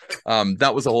so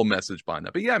that was the whole message behind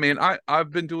that. But yeah, man,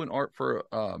 I've been doing art for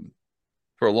a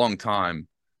long time,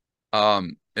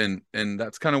 and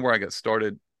that's kind of where I got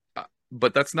started.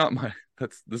 But that's not my.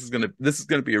 This is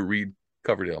gonna be a Reed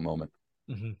Coverdale moment.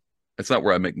 Mm-hmm. It's not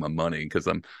where I make my money, because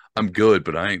I'm good,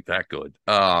 but I ain't that good.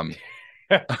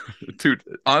 Dude,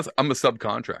 honestly, I'm a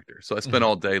subcontractor, so I spent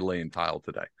all day laying tile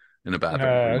today in a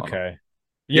bathroom. Okay.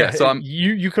 Yeah, so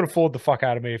you could have fooled the fuck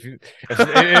out of me if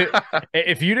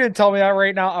you didn't tell me that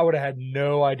right now. I would have had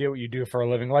no idea what you do for a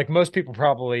living. Like, most people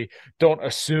probably don't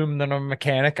assume that I'm a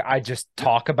mechanic. I just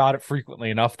talk about it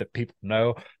frequently enough that people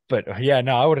know. But yeah,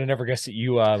 no, I would have never guessed that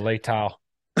you lay tile.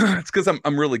 It's because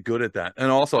I'm really good at that, and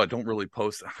also I don't really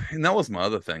post. And that was my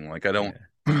other thing. Like, I don't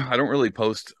really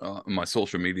post on my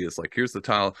social media. It's like, here's the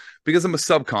tile, because I'm a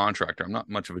subcontractor. I'm not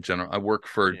much of a general. I work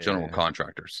for general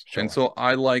contractors, and so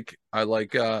I'm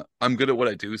good at what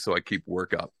I do, so I keep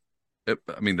work up.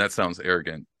 I mean, that sounds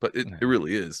arrogant, but it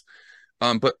really is.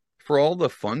 But for all the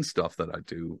fun stuff that I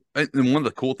do, and one of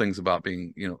the cool things about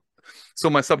being, so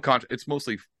my subcontract, it's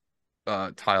mostly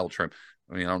tile trim.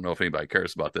 I mean, I don't know if anybody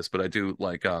cares about this, but I do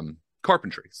like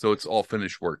carpentry. So it's all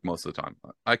finished work most of the time.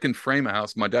 I can frame a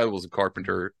house. My dad was a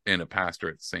carpenter and a pastor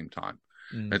at the same time.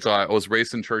 And so I was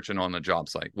raised in church and on the job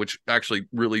site, which actually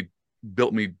really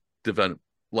built me,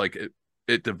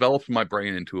 it developed my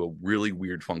brain into a really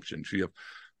weird function. So you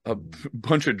have a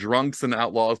bunch of drunks and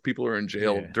outlaws. People are in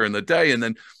jail during the day. And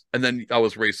then I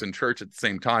was raised in church at the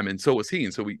same time. And so was he.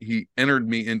 And so he entered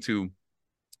me into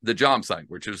the job site,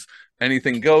 which is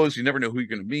anything goes. You never know who you're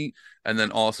going to meet. And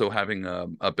then also having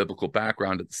a biblical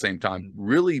background at the same time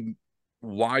really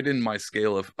widened my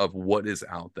scale of what is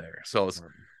out there. So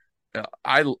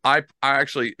I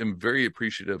actually am very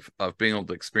appreciative of being able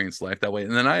to experience life that way.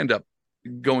 And then I end up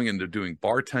going into doing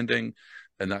bartending,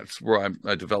 and that's where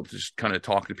I developed to just kind of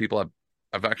talk to people.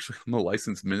 I'm a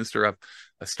licensed minister.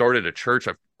 I started a church.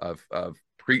 I've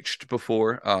preached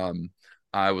before.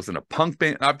 I was in a punk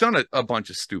band. I've done a bunch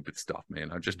of stupid stuff,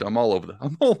 man. I'm all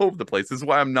over the place. This is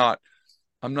why I'm not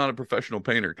a professional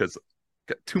painter, because I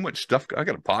got too much stuff. I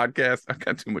got a podcast. I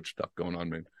got too much stuff going on,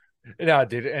 man. No,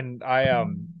 dude. And I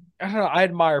don't know. I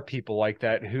admire people like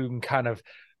that who can kind of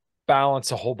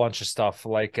balance a whole bunch of stuff.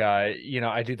 Like, I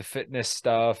do the fitness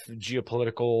stuff,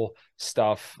 geopolitical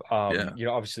stuff,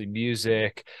 obviously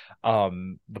music,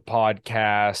 the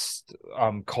podcast,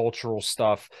 cultural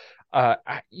stuff.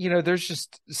 There's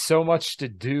just so much to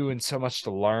do and so much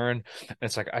to learn. And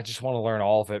it's like, I just want to learn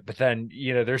all of it. But then,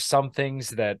 there's some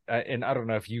things that, and I don't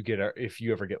know if you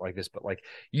ever get like this, but like,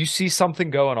 you see something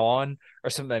going on or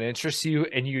something that interests you,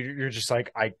 and you're just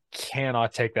like, I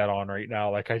cannot take that on right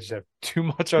now. Like, I just have too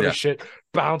much other shit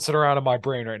bouncing around in my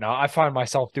brain right now. I find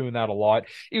myself doing that a lot,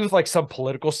 even with like some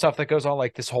political stuff that goes on,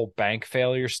 like this whole bank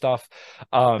failure stuff.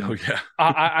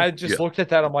 I just looked at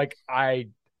that. I'm like, I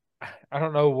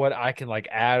don't know what I can like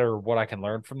add or what I can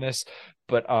learn from this,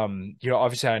 but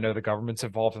obviously I know the government's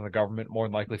involved, and the government more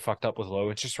than likely fucked up with low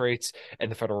interest rates and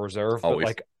the Federal Reserve. Always. But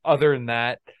like, other than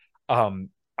that,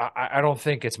 I don't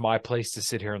think it's my place to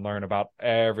sit here and learn about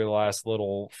every last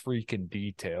little freaking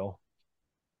detail.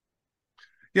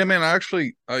 Yeah, man, I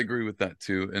agree with that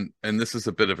too. And this is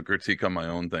a bit of a critique on my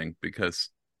own thing, because,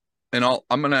 and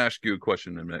I'm going to ask you a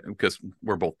question in a minute, because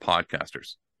we're both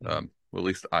podcasters. Well, at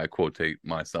least I quotate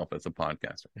myself as a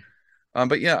podcaster.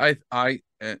 But yeah,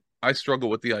 I struggle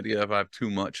with the idea of I have too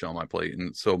much on my plate.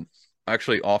 And so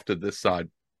actually off to this side,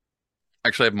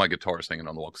 I have my guitar hanging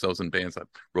on the wall, because I was in bands. I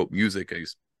wrote music. I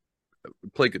used to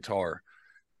play guitar.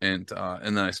 And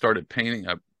then I started painting.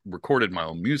 I recorded my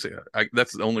own music.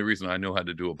 That's the only reason I know how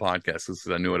to do a podcast, is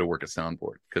because I knew how to work a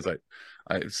soundboard, because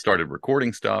I started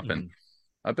recording stuff, and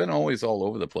I've been always all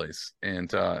over the place.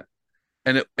 And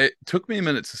it took me a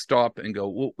minute to stop and go,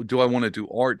 well, do I want to do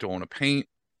art? Do I want to paint?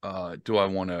 Do I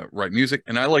want to write music?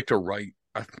 And I like to write.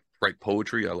 I write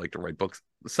poetry. I like to write books.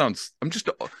 I'm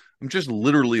just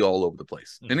literally all over the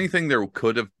place. Anything there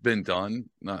could have been done,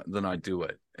 then I do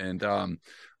it. And I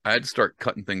had to start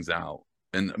cutting things out.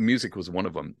 And music was one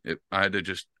of them. I had to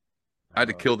just I had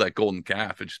to kill that golden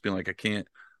calf and just being like, I can't.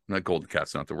 Not golden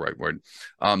calf's not the right word.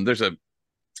 There's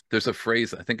a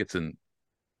phrase. I think it's in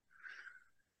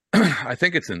I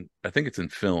think it's in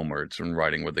film or it's in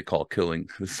writing where they call killing.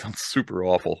 This sounds super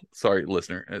awful. Sorry,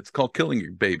 listener. It's called killing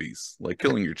your babies, like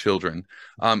killing your children.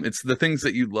 It's the things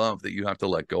that you love that you have to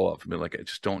let go of. I mean, like I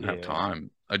just don't have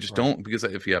time. I just don't, because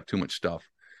if you have too much stuff.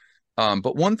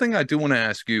 But one thing I do want to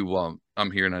ask you while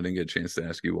I'm here and I didn't get a chance to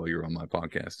ask you while you're on my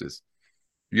podcast is,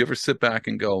 you ever sit back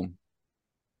and go,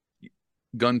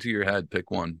 gun to your head,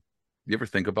 pick one? You ever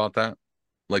think about that?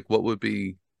 Like what would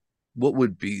be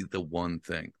the one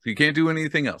thing? You can't do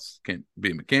anything else. Can't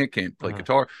be a mechanic, can't play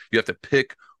guitar. You have to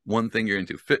pick one thing you're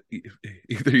into.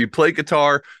 Either you play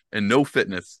guitar and no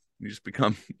fitness, you just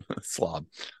become a slob.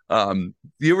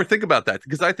 You ever think about that?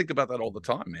 Because I think about that all the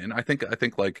time, man. I think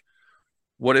like,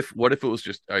 what if it was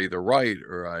just I either write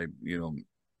or I,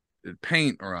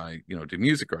 paint or I, do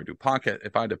music or I do podcast.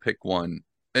 If I had to pick one,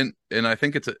 and I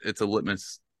think it's a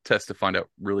litmus test to find out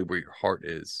really where your heart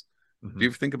is. Do you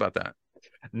ever think about that?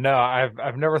 No,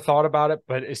 I've never thought about it,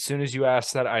 but as soon as you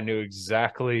asked that, I knew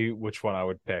exactly which one I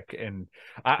would pick. And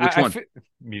which one?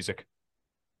 Music.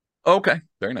 Okay,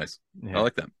 very nice. Yeah. I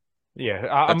like that.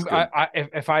 Yeah,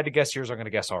 if I had to guess yours, I'm going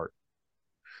to guess art.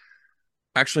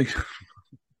 Actually,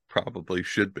 probably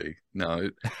should be. No,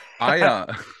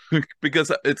 I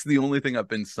because it's the only thing I've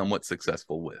been somewhat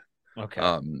successful with.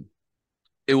 Okay.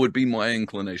 It would be my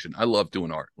inclination. I love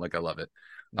doing art, like I love it.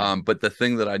 But the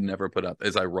thing that I'd never put up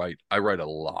is I write a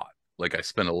lot. Like I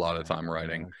spend a lot of time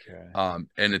writing. Okay.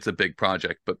 And it's a big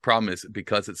project, but problem is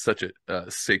because it's such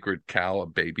a sacred cow, a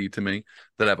baby to me,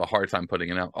 that I have a hard time putting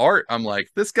it out. Art, I'm like,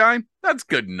 this guy, that's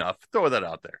good enough. Throw that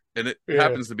out there. And it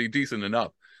happens to be decent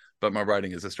enough, but my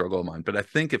writing is a struggle of mine. But I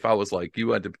think if I was like,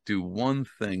 you had to do one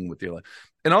thing with your life,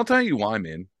 and I'll tell you why,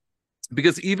 man,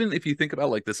 because even if you think about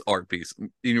like this art piece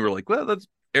and you were like, well, that's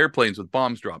airplanes with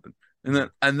bombs dropping.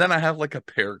 And then I have like a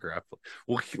paragraph.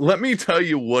 Well, let me tell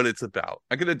you what it's about.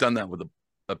 I could have done that with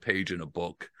a page in a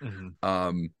book.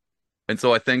 And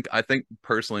so I think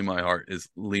personally my heart is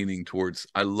leaning towards,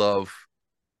 I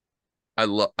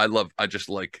just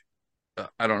like,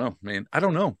 I don't know, man. I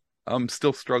don't know. I'm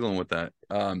still struggling with that.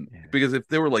 Because if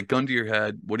they were like, gun to your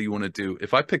head, what do you want to do?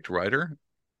 If I picked writer,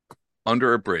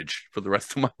 under a bridge for the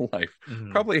rest of my life,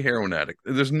 probably a heroin addict.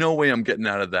 There's no way I'm getting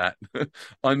out of that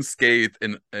unscathed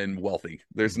and wealthy.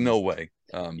 There's no way.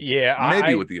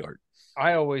 Maybe with the art.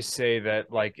 I always say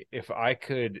that, like, if I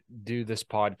could do this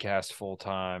podcast full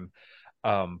time,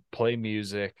 play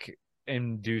music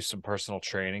and do some personal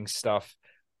training stuff,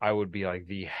 I would be like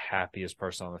the happiest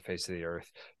person on the face of the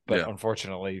earth. But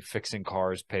unfortunately, fixing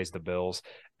cars pays the bills.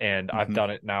 And I've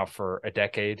done it now for a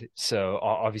decade. So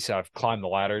obviously I've climbed the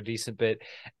ladder a decent bit.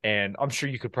 And I'm sure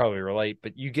you could probably relate,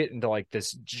 but you get into like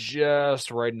this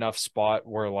just right enough spot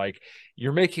where like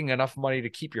you're making enough money to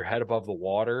keep your head above the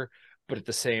water, but at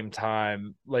the same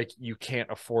time, like you can't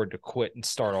afford to quit and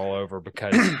start all over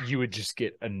because you would just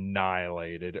get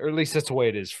annihilated. Or at least that's the way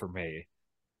it is for me.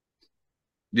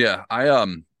 Yeah, I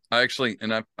actually,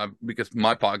 and I because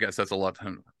my podcast has a lot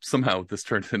of, somehow this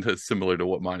turned into similar to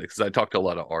what mine is, because I talk to a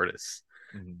lot of artists.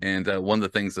 And one of the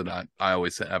things that I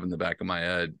always have in the back of my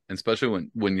head, and especially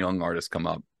when young artists come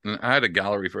up, and I had a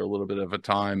gallery for a little bit of a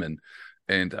time,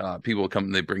 and people come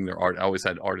and they bring their art. I always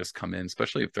had artists come in,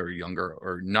 especially if they're younger,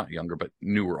 or not younger, but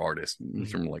newer artists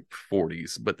from like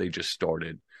 40s, but they just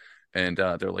started. And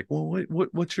they're like, well,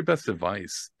 what's your best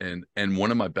advice? And one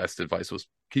of my best advice was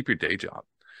keep your day job.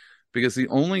 Because the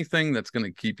only thing that's going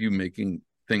to keep you making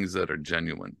things that are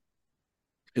genuine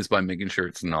is by making sure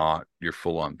it's not your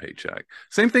full-on paycheck.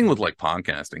 Same thing with like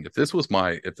podcasting. If this was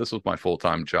my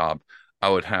full-time job, I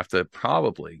would have to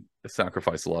probably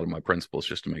sacrifice a lot of my principles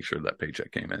just to make sure that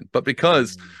paycheck came in. But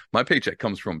because my paycheck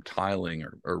comes from tiling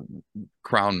or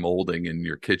crown molding in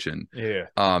your kitchen,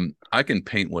 I can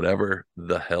paint whatever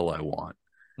the hell I want.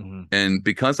 And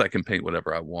because I can paint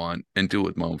whatever I want and do it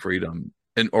with my own freedom,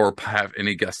 or have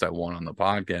any guest I want on the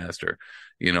podcast, or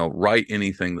write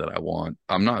anything that I want,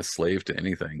 I'm not a slave to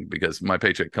anything, because my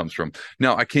paycheck comes from,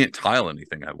 now I can't tile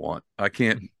anything I want, I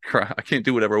can't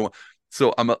do whatever I want.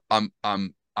 So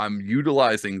I'm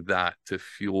utilizing that to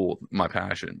fuel my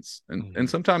passions, and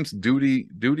sometimes duty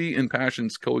and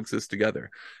passions coexist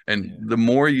together, and the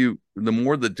more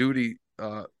the duty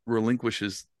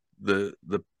relinquishes the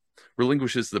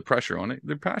pressure on it,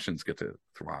 their passions get to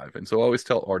thrive. And so I always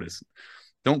tell artists,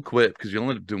 don't quit, because you'll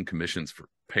end up doing commissions for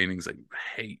paintings that you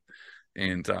hate,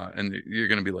 and you're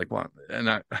going to be like, what? And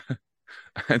I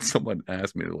had someone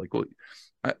ask me, like, well,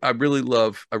 I really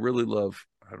love, I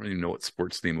don't even know what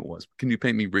sports team it was. Can you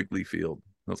paint me Wrigley Field?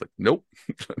 I was like, nope,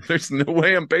 there's no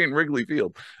way I'm painting Wrigley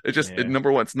Field. It's just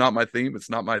number one, it's not my theme, it's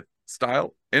not my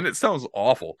style, and it sounds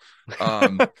awful.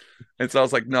 And so I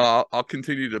was like, no, I'll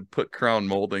continue to put crown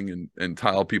molding and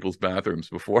tile people's bathrooms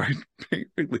before I paint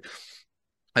Wrigley.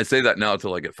 I say that now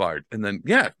until I get fired, and then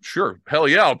sure, hell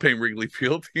yeah, I'll paint Wrigley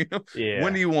Field.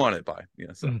 When do you want it by?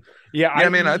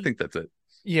 I think that's it.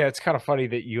 Yeah, it's kind of funny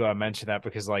that you mentioned that,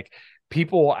 because like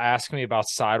people ask me about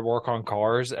side work on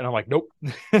cars, and I'm like, nope,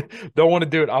 don't want to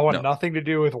do it. I want nothing to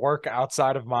do with work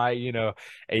outside of my,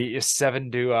 a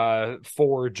 7 to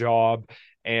 4 job.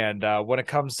 And when it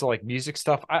comes to like music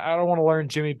stuff, I don't want to learn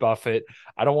Jimmy Buffett.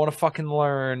 I don't want to fucking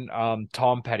learn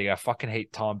Tom Petty. I fucking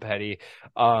hate Tom Petty.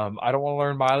 I don't want to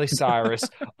learn Miley Cyrus.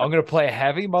 I'm gonna play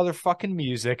heavy motherfucking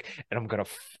music, and I'm gonna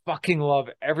fucking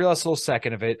love every last little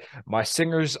second of it. My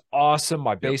singer's awesome.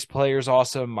 My bass player's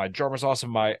awesome. My drummer's awesome.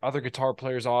 My other guitar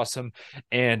player's awesome.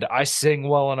 And I sing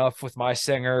well enough with my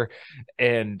singer,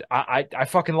 and I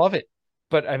fucking love it.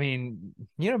 But I mean,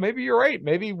 maybe you're right.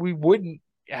 Maybe we wouldn't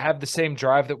have the same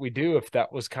drive that we do if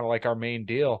that was kind of like our main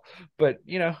deal. But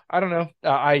I don't know.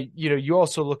 You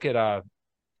also look at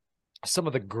some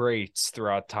of the greats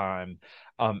throughout time.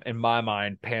 In my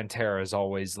mind, Pantera is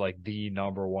always like the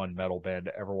number one metal band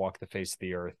to ever walk the face of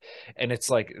the earth, and it's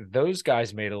like those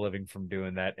guys made a living from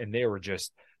doing that, and they were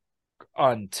just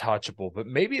untouchable. But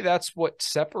maybe that's what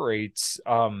separates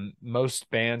most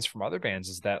bands from other bands,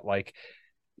 is that like,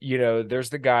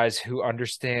 there's the guys who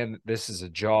understand that this is a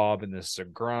job and this is a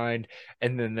grind.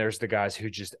 And then there's the guys who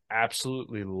just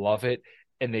absolutely love it.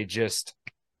 And they're just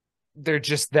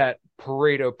that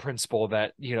Pareto principle,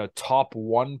 that, top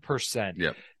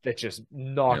 1% that just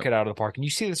knock it out of the park. And you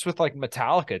see this with like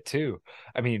Metallica too.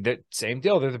 I mean, that same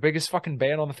deal. They're the biggest fucking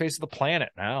band on the face of the planet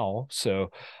now. So,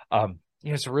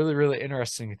 it's a really, really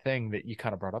interesting thing that you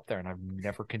kind of brought up there. And I've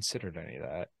never considered any of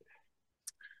that.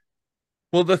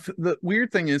 Well, the weird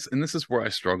thing is, and this is where I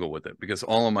struggle with it, because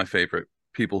all of my favorite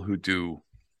people who do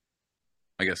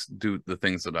the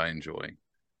things that I enjoy,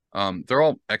 they're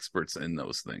all experts in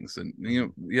those things. And,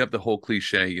 you have the whole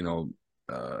cliche,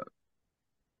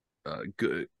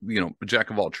 good, jack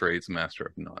of all trades, master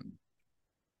of none.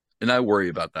 And I worry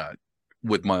about that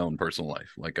with my own personal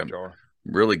life. Like I'm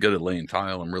really good at laying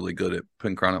tile. I'm really good at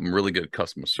pin crown. I'm really good at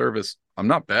customer service. I'm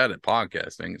not bad at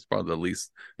podcasting. It's probably the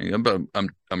least, but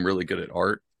I'm really good at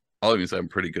art. I'll even say I'm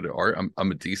pretty good at art.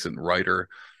 I'm a decent writer.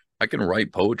 I can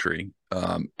write poetry.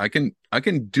 I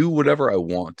can do whatever I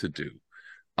want to do.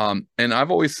 And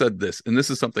I've always said this, and this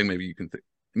is something maybe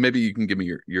you can give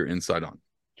me your insight on.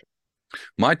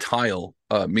 My tile,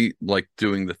 me like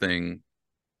doing the thing,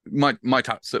 my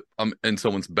tile. So I'm in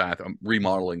someone's bathroom, I'm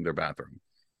remodeling their bathroom.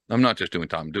 I'm not just doing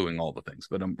tile, I'm doing all the things,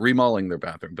 but I'm remodeling their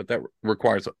bathroom. But that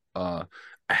requires a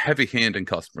heavy hand in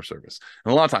customer service.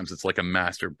 And a lot of times it's like a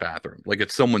master bathroom, like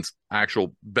it's someone's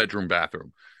actual bedroom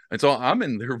bathroom. And so I'm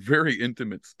in their very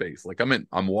intimate space. Like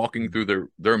I'm walking through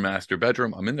their master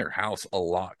bedroom. I'm in their house a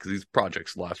lot because these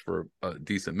projects last for a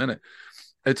decent minute.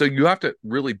 And so you have to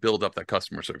really build up that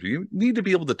customer service. You need to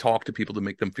be able to talk to people to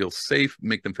make them feel safe,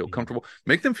 make them feel comfortable,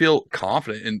 make them feel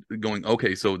confident in going,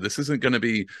 okay, so this isn't going to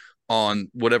be on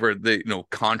whatever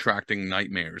contracting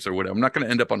nightmares or whatever. I'm not going to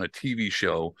end up on a TV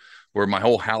show where my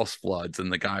whole house floods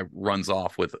and the guy runs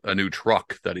off with a new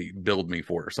truck that he billed me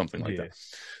for or something like that.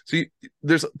 So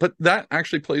but that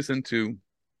actually plays into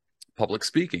public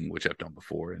speaking, which I've done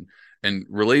before, and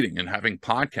relating and having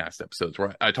podcast episodes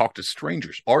where I talk to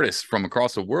strangers, artists from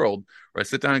across the world, where I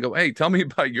sit down and go, hey, tell me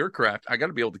about your craft. I got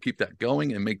to be able to keep that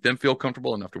going and make them feel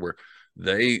comfortable enough to where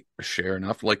they share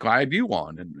enough. Like I have you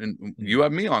on and you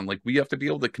have me on. Like we have to be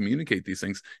able to communicate these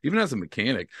things. Even as a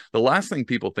mechanic, the last thing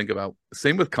people think about,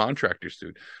 same with contractors,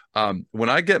 dude. When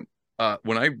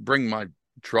I bring my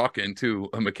truck into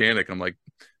a mechanic, I'm like,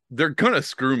 they're gonna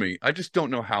screw me. I just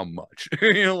don't know how much.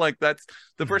 Like that's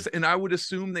the first. And I would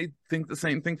assume they think the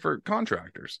same thing for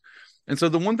contractors. And so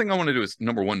the one thing I want to do is,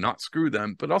 number one, not screw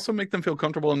them, but also make them feel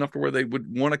comfortable enough to where they would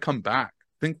want to come back.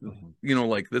 Think,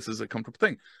 like this is a comfortable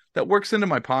thing that works into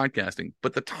my podcasting.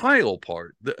 But the tile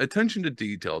part, the attention to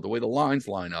detail, the way the lines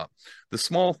line up, the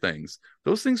small things,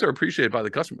 those things are appreciated by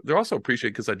the customer. They're also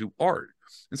appreciated because I do art.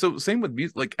 And so same with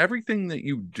music, like everything that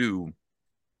you do,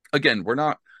 again,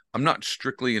 I'm not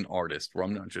strictly an artist where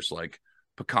I'm not just like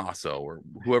Picasso or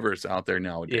whoever is out there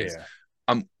nowadays. Yeah.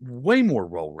 I'm way more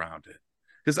well-rounded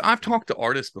because I've talked to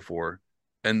artists before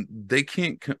and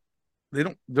they're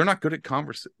not good at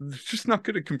they're just not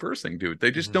good at conversing, dude.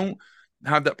 They just don't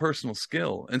have that personal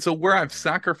skill. And so where I've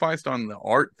sacrificed on the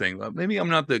art thing, maybe I'm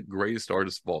not the greatest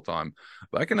artist of all time,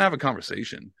 but I can have a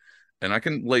conversation. and I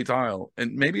can lay tile,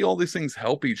 and maybe all these things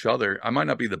help each other. I might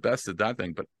not be the best at that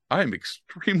thing, but I am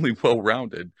extremely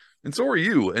well-rounded, and so are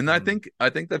you. And I think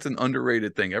that's an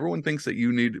underrated thing. Everyone thinks that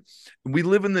we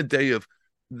live in the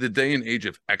day and age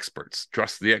of experts.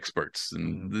 Trust the experts,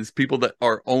 and these people that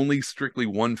are only strictly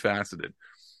one-faceted.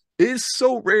 It is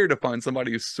so rare to find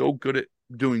somebody who's so good at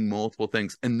doing multiple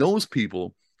things, and those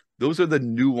people, those are the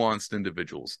nuanced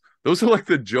individuals. Those are like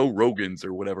the Joe Rogans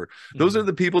or whatever. Those are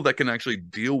the people that can actually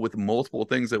deal with multiple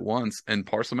things at once and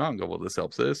parse them out and go, well, this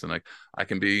helps this, and I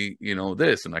can be,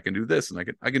 this, and I can do this,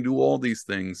 and I can do all these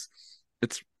things.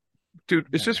 It's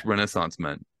just Renaissance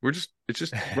men. It's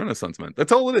just Renaissance men.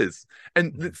 That's all it is.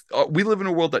 And we live in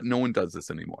a world that no one does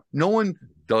this anymore. No one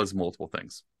does multiple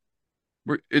things.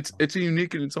 It's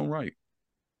unique in its own right.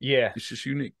 Yeah, it's just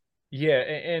unique. Yeah,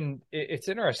 and it's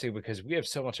interesting because we have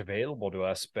so much available to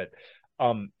us, but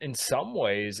in some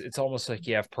ways, it's almost like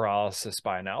you have paralysis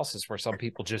by analysis, where some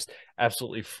people just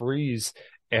absolutely freeze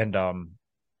and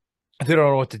they don't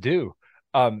know what to do.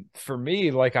 For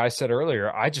me, like I said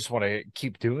earlier, I just want to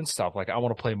keep doing stuff. Like I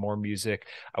want to play more music.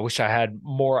 I wish I had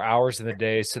more hours in the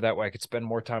day so that way I could spend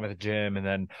more time at the gym, and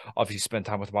then obviously spend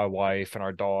time with my wife and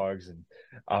our dogs, and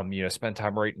spend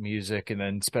time writing music, and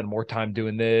then spend more time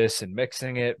doing this and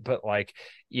mixing it. But like,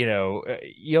 you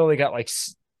only got like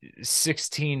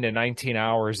 16 to 19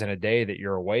 hours in a day that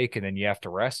you're awake, and then you have to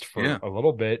rest for a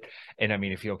little bit. And I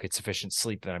mean, if you don't get sufficient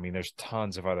sleep, then I mean, there's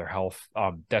tons of other health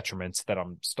detriments that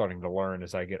I'm starting to learn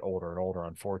as I get older and older.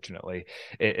 Unfortunately,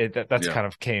 that's kind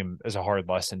of came as a hard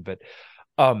lesson. But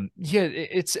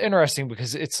it's interesting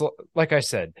because it's like I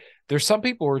said, there's some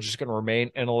people who are just going to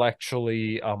remain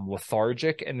intellectually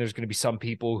lethargic, and there's going to be some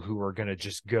people who are going to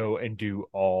just go and do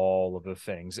all of the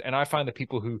things. And I find the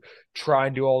people who try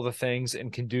and do all the things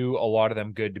and can do a lot of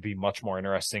them good to be much more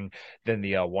interesting than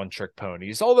the one-trick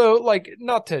ponies. Although, like,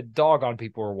 not to dog on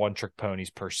people who are one-trick ponies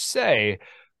per se,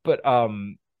 but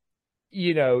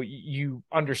you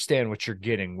understand what you're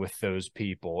getting with those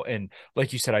people. And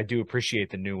like you said, I do appreciate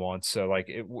the nuance. So like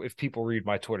if people read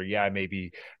my Twitter, I may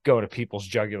be going to people's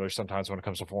jugular sometimes when it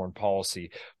comes to foreign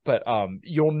policy, but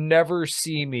you'll never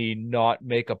see me not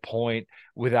make a point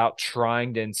without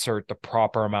trying to insert the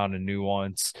proper amount of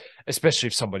nuance, especially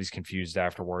if somebody's confused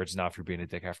afterwards. Now, if you're being a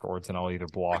dick afterwards, then I'll either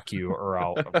block you or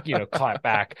I'll, clap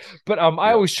back. But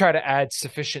I always try to add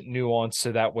sufficient nuance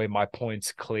so that way my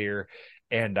point's clear.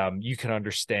 And you can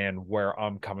understand where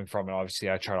I'm coming from. And obviously,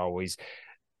 I try to always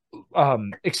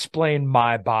explain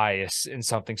my bias in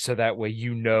something so that way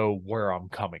you know where I'm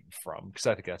coming from, because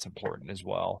I think that's important as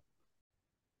well.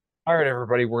 All right,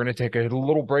 everybody, we're going to take a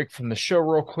little break from the show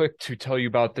real quick to tell you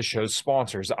about the show's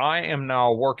sponsors. I am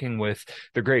now working with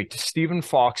the great Stephen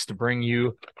Fox to bring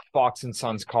you Fox &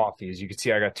 Sons coffee. As you can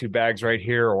see, I got 2 bags right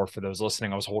here, or for those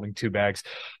listening, I was holding 2 bags.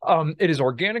 It is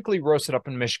organically roasted up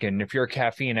in Michigan. If you're a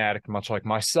caffeine addict, much like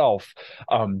myself,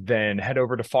 then head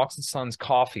over to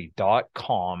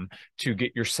foxandsonscoffee.com to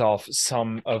get yourself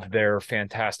some of their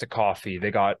fantastic coffee.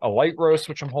 They got a light roast,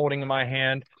 which I'm holding in my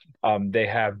hand. They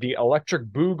have the Electric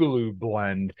Boogaloo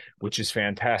blend, which is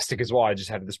fantastic as well. I just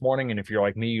had it this morning. And if you're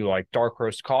like me, you like dark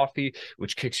roast coffee,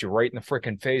 which kicks you right in the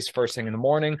freaking face first thing in the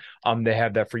morning, they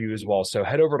have that for you as well. So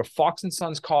head over to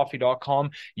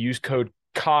foxandsonscoffee.com, use code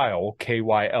Kyle,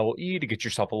 Kyle, to get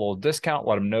yourself a little discount.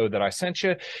 Let them know that I sent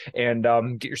you, and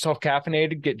get yourself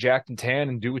caffeinated, get jacked and tan,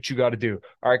 and do what you got to do.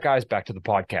 All right, guys, back to the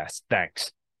podcast.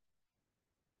 Thanks.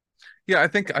 Yeah, I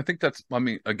think that's,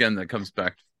 again, that comes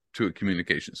back to a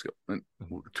communication skill. And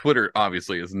Twitter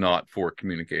obviously is not for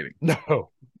communicating.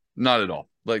 No, not at all.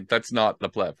 Like, that's not the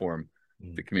platform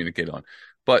to communicate on.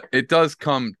 But it does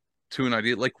come to an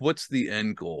idea, like, what's the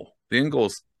end goal? The end goal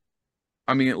is,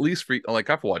 at least for, like,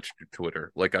 I've watched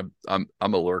Twitter. Like, I'm a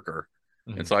lurker,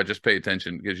 and so I just pay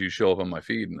attention because you show up on my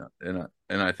feed, and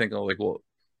I think, well,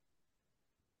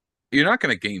 you're not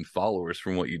going to gain followers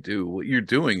from what you do. What you're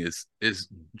doing is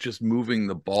just moving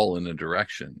the ball in a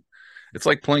direction. It's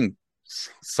like playing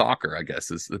soccer, I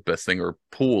guess, is the best thing, or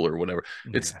pool or whatever.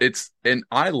 It's and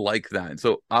I like that. And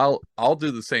so I'll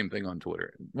do the same thing on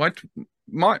Twitter.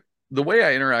 The way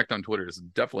I interact on Twitter is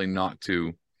definitely not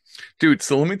to, dude.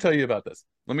 So let me tell you about this.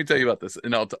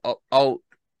 And I'll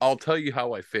tell you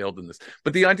how I failed in this.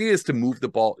 But the idea is to move the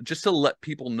ball, just to let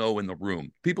people know in the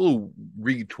room, people who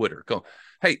read Twitter, go,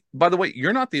 hey, by the way,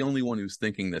 you're not the only one who's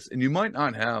thinking this, and you might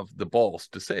not have the balls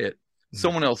to say it.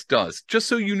 Someone else does, just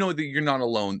so you know that you're not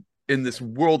alone in this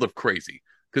world of crazy,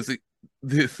 because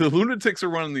the lunatics are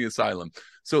running the asylum.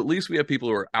 So at least we have people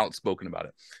who are outspoken about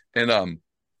it. And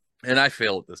I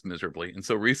failed at this miserably. And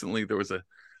so recently there's a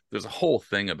whole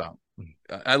thing about,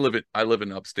 I live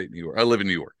in upstate New York. I live in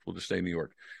New York. We'll just stay in New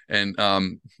York. And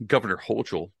Governor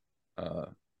Hochul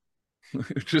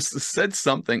just said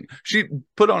something. She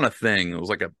put on a thing. It was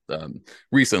like a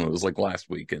recently. It was like last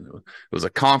week, and it was a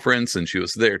conference, and she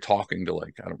was there talking to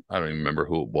like I don't even remember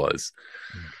who it was,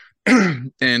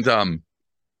 and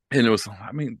it was,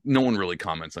 I mean, no one really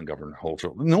comments on Governor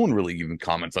Hochul. No one really even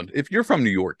comments on, if you're from New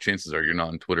York, chances are you're not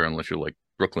on Twitter unless you're like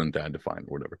Brooklyn Dad Defined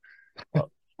or whatever.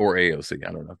 Or AOC.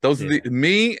 I don't know. Those are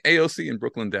me, AOC, and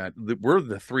Brooklyn Dad. We're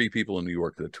the three people in New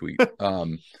York that tweet.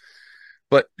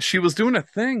 But she was doing a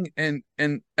thing, and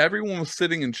everyone was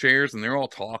sitting in chairs, and they're all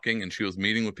talking, and she was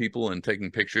meeting with people and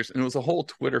taking pictures, and it was a whole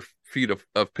Twitter feed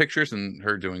of pictures and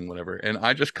her doing whatever. And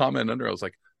I just commented under. I was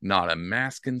like, "Not a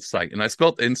mask in sight," and I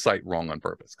spelled "insight" wrong on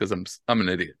purpose because I'm an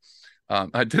idiot.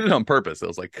 I did it on purpose. I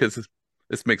was like, "Because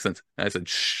this makes sense." And I said,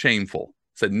 "Shameful."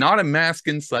 I said, "Not a mask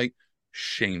in sight,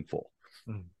 shameful."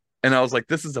 And I was like,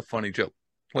 "This is a funny joke."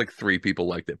 Like 3 people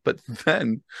liked it, but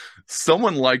then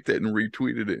someone liked it and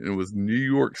retweeted it, and it was New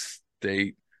York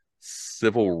State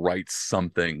civil rights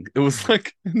something. It was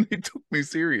like, and they took me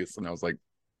serious, and I was like,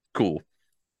 cool.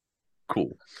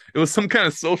 It was some kind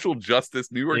of social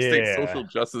justice, New York State social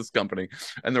justice company,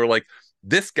 and they were like,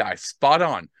 "This guy spot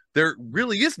on. There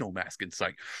really is no mask in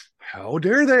sight. How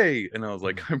dare they?" And I was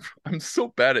like, I'm so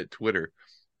bad at Twitter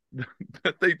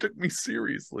that they took me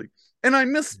seriously, and I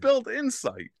misspelled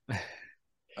insight.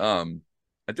 I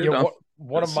did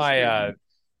one of my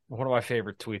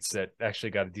favorite tweets that actually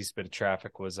got a decent bit of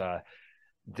traffic was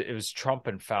it was Trump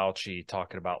and Fauci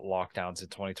talking about lockdowns in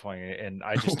 2020, and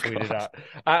I just tweeted out.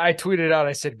 I tweeted out.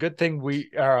 I said, "Good thing we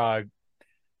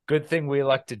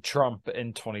elected Trump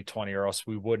in 2020, or else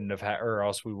we would have had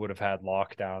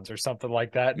lockdowns or something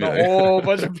like that." And a whole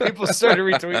bunch of people started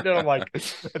retweeting it. I'm like,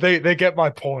 they get my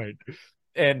point,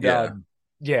 and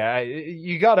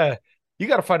you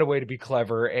gotta find a way to be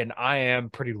clever, and I am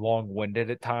pretty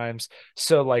long-winded at times.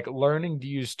 So like learning to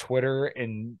use Twitter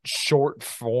in short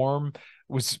form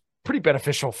was pretty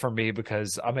beneficial for me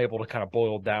because I'm able to kind of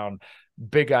boil down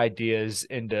big ideas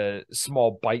into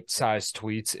small bite-sized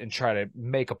tweets and try to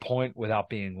make a point without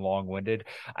being long-winded.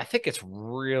 I think it's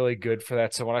really good for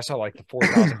that. So when I saw like the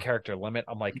 4,000 character limit,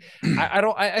 I'm like,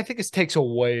 I think it takes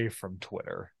away from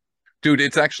Twitter. Dude,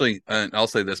 it's actually, and I'll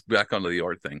say this back onto the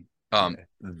art thing.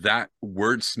 That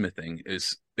wordsmithing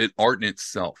is an art in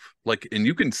itself. Like, and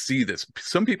you can see this.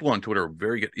 Some people on Twitter are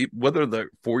very good, whether they're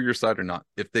for your side or not.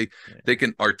 If they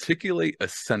can articulate a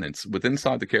sentence with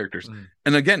inside the characters.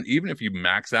 And again, even if you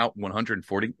max out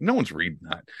 140, no one's reading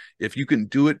that. If you can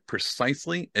do it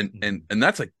precisely, and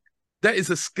that's like, that is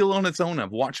a skill on its own.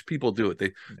 I've watched people do it.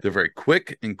 They're very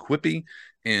quick and quippy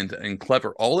and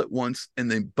clever all at once,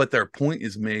 but their point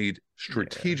is made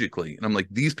strategically. And I'm like,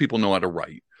 these people know how to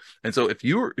write. And so if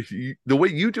you the way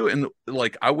you do it, and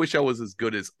like, I wish I was as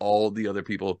good as all the other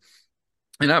people.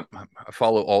 And I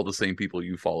follow all the same people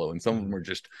you follow, and some of them are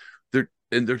just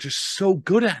they're just so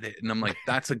good at it. And I'm like,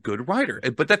 that's a good writer.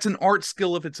 But that's an art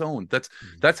skill of its own.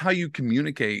 That's how you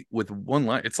communicate with one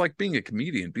line. It's like being a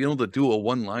comedian, being able to do a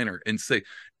one-liner and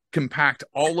compact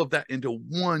all of that into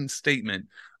one statement.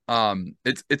 I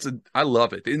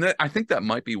love it, and I think that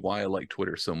might be why I like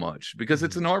Twitter so much, because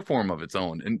it's an art form of its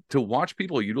own, and to watch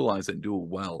people utilize it and do it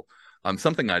well,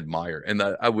 something I admire, and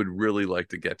that I would really like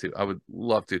to get to. I would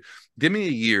love to. Give me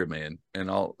a year, man, and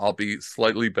I'll be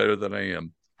slightly better than I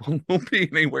am. Won't be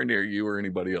anywhere near you or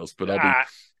anybody else, but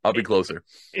I'll be closer.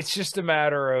 It's just a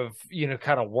matter of,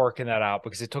 kind of working that out,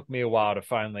 because it took me a while to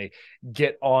finally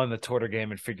get on the Twitter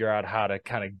game and figure out how to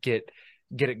kind of get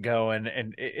it going,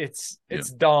 and it's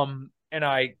dumb, and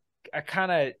I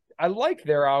like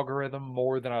their algorithm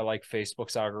more than I like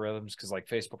Facebook's algorithms, because like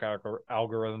Facebook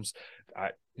algorithms,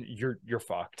 you're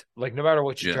fucked. Like, no matter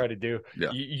what you try to do,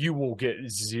 you will get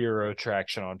zero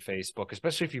traction on Facebook,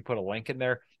 especially if you put a link in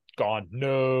there. Gone.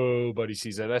 Nobody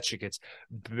sees that shit gets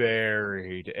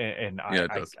buried, and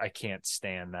I can't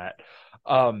stand that.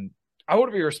 I want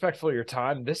to be respectful of your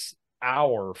time. This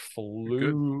hour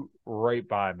flew right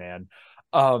by, man.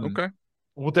 Okay,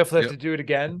 we'll definitely have to do it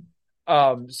again.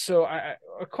 So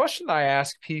a question I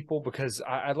ask people, because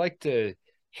I'd like to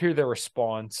hear their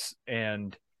response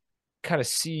and kind of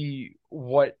see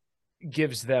what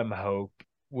gives them hope,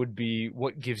 would be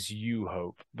what gives you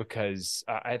hope, because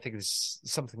I think it's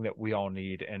something that we all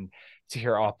need, and to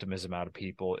hear optimism out of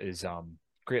people is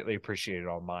greatly appreciated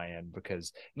on my end,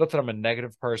 because not that I'm a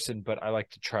negative person, but I like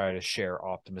to try to share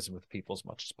optimism with people as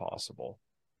much as possible.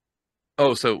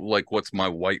 Oh, so like, what's my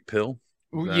white pill?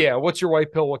 Yeah, what's your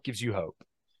white pill? What gives you hope?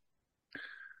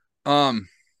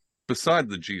 Beside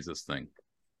the Jesus thing,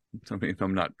 I mean,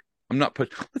 I'm not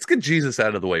let's get Jesus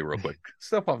out of the way real quick.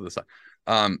 Stuff off to the side.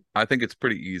 I think it's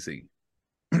pretty easy.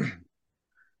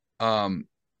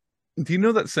 Do you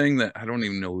know that saying that I don't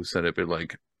even know who said it, but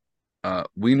like,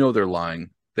 we know they're lying.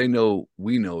 They know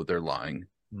we know they're lying.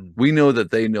 We know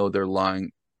that they know they're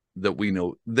lying. That we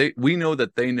know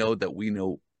that they know that we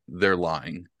know they're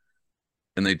lying,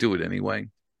 and they do it anyway.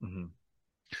 Mm-hmm.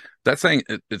 That saying,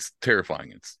 it's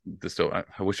terrifying. It's dystopian.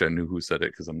 I wish I knew who said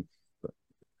it, because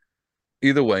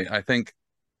either way, I think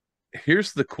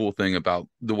here's the cool thing about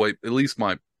the way, at least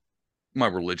my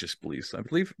religious beliefs.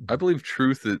 I believe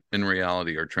truth and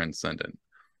reality are transcendent.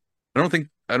 I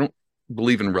don't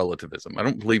believe in relativism. I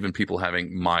don't believe in people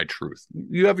having my truth.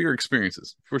 You have your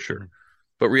experiences for sure,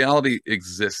 but reality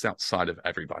exists outside of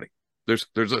everybody. There's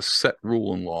a set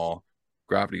rule and law.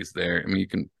 Gravity is there. I mean, you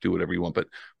can do whatever you want,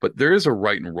 but there is a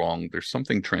right and wrong. There's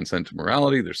something transcendent to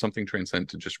morality. There's something transcendent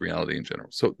to just reality in general.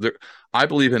 So I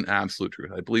believe in absolute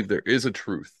truth. I believe there is a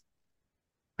truth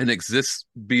and exists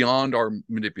beyond our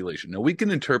manipulation. Now, we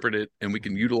can interpret it and we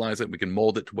can utilize it. We can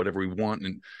mold it to whatever we want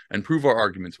and prove our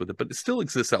arguments with it, but it still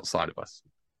exists outside of us.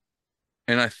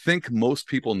 And I think most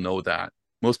people know that.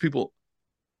 Most people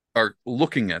are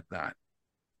looking at that.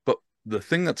 But the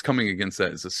thing that's coming against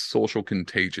that is a social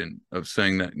contagion of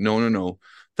saying that, no,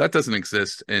 that doesn't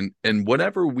exist. And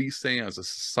whatever we say as a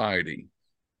society,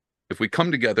 if we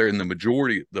come together and the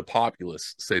majority, the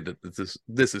populace, say that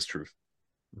this is truth,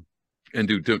 and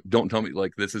don't tell me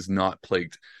like this is not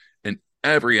plagued in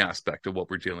every aspect of what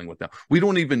we're dealing with now. We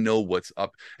don't even know what's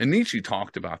up. And Nietzsche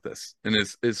talked about this in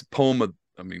his poem.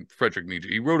 Friedrich Nietzsche,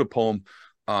 he wrote a poem,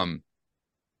 and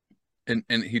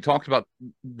he talked about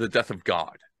the death of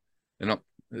God. And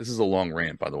this is a long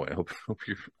rant, by the way. I hope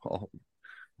you all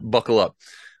buckle up.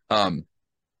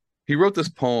 He wrote this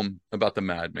poem about the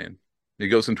madman. He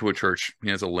goes into a church. He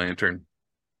has a lantern.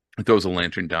 He throws a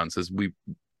lantern down and says,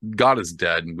 God is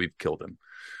dead and we've killed him.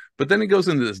 But then he goes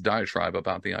into this diatribe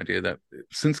about the idea that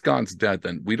since God's dead,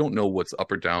 then we don't know what's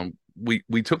up or down. We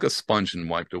took a sponge and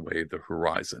wiped away the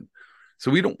horizon.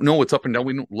 So we don't know what's up and down.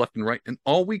 We know left and right. And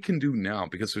all we can do now,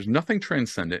 because there's nothing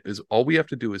transcendent, is all we have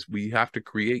to do is we have to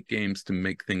create games to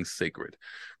make things sacred.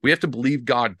 We have to believe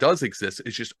God does exist.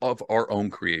 It's just of our own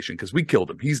creation, because we killed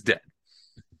him. He's dead.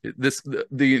 He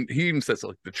even says,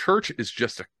 like, the church is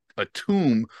just a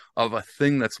tomb of a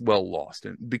thing that's well lost.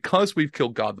 And because we've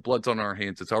killed God, the blood's on our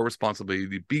hands. It's our responsibility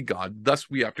to be God. Thus,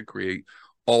 we have to create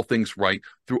all things right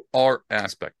through our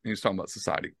aspect. And he's talking about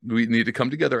society. We need to come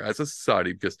together as a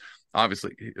society, because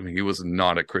obviously, he was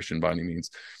not a Christian by any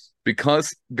means.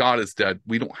 Because God is dead,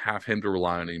 we don't have him to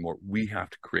rely on anymore. We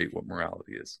have to create what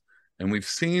morality is. And we've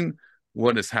seen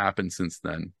what has happened since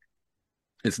then.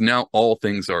 It's now all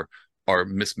things are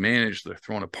mismanaged. They're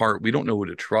thrown apart. We don't know who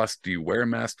to trust. Do you wear a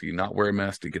mask? Do you not wear a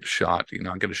mask? Do you get a shot? Do you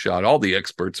not get a shot? All the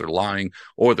experts are lying,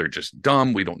 or they're just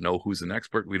dumb. We don't know who's an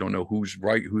expert. We don't know who's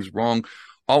right, who's wrong.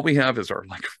 All we have is our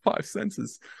five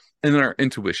senses and our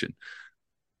intuition.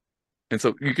 And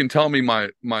so you can tell me my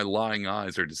lying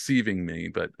eyes are deceiving me,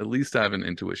 but at least I have an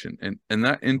intuition. And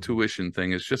that intuition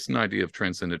thing is just an idea of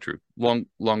transcendent truth. Long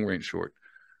range short.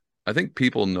 I think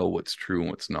people know what's true and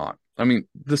what's not. I mean,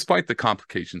 despite the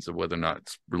complications of whether or not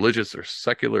it's religious or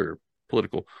secular or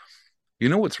political, you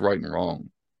know what's right and wrong.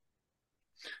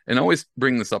 And I always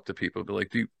bring this up to people, be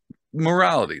like,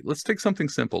 morality, let's take something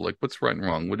simple, like what's right and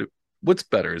wrong. What's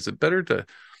better? Is it better to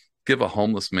give a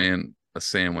homeless man a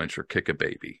sandwich or kick a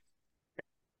baby?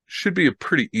 Should be a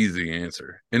pretty easy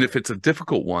answer. And if it's a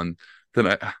difficult one, then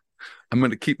I'm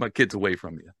going to keep my kids away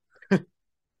from you.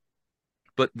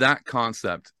 But that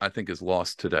concept, I think, is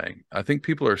lost today. I think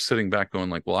people are sitting back going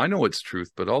like, well, I know it's truth,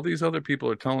 but all these other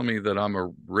people are telling me that I'm a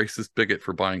racist bigot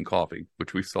for buying coffee,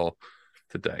 which we saw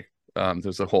today.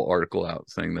 There's a whole article out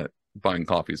saying that buying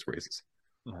coffee is racist.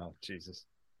 Oh, Jesus.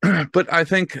 But I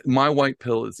think my white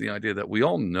pill is the idea that we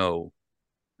all know,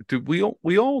 we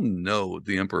all know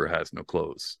the emperor has no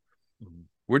clothes. Mm-hmm.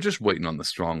 We're just waiting on the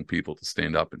strong people to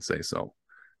stand up and say so.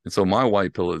 And so my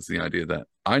white pill is the idea that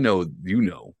I know, you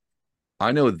know,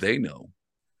 I know they know,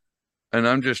 and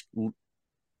I'm just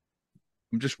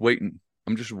waiting.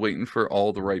 I'm just waiting for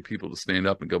all the right people to stand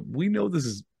up and go, we know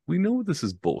this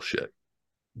is bullshit.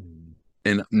 Mm.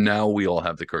 And now we all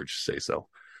have the courage to say so.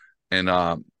 And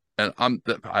I have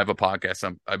a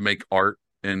podcast. I make art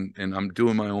and I'm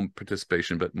doing my own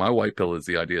participation, but my white pill is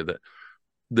the idea that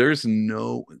there's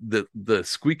the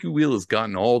squeaky wheel has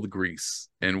gotten all the grease,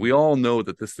 and we all know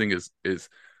that this thing is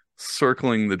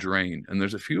circling the drain. And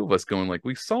there's a few of us going like,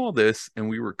 we saw this and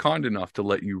we were kind enough to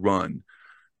let you run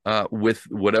with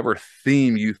whatever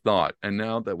theme you thought. And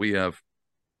now that we have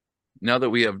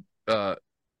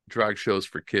drag shows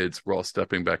for kids, we're all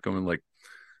stepping back going like,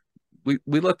 we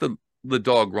let the the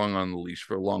dog rung on the leash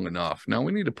for long enough. Now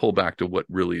we need to pull back to what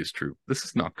really is true. This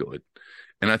is not good.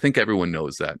 And I think everyone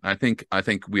knows that. I think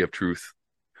we have truth.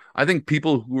 I think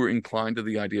people who are inclined to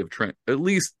the idea of at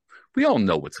least we all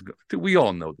know we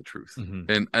all know the truth.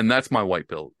 Mm-hmm. And that's my white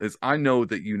pill is I know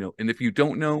that you know. And if you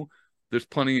don't know, there's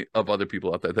plenty of other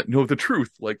people out there that know the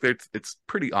truth. Like it's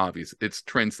pretty obvious. It's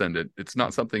transcendent. It's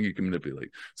not something you can manipulate.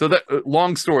 So that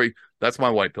long story, that's my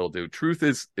white pill, dude. Truth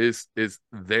is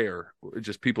there.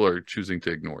 Just people are choosing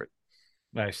to ignore it.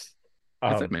 Nice.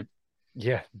 That's it, man.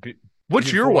 Yeah.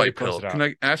 What's your white pill? Can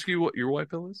I ask you what your white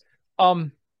pill is? I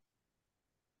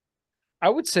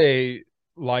would say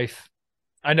life.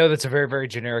 I know that's a very, very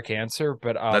generic answer,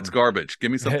 but that's garbage.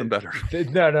 Give me something better.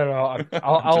 No.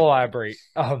 I'll elaborate.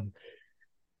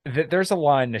 There's a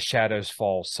line in the Shadows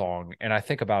Fall song, and I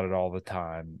think about it all the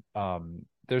time.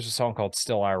 There's a song called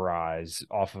 "Still I Rise"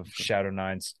 off of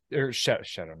Shadows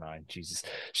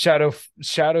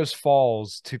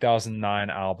Fall's 2009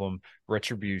 album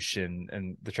Retribution,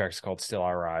 and the track is called "Still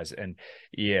I Rise." And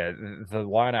yeah, the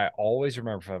line I always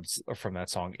remember from that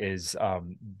song is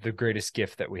the greatest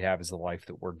gift that we have is the life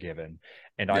that we're given.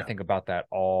 And I think about that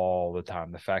all the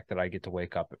time. The fact that I get to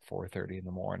wake up at 4:30 in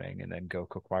the morning and then go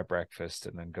cook my breakfast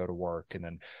and then go to work and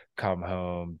then come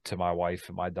home to my wife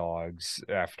and my dogs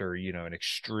after, an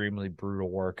extremely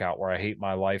brutal workout where I hate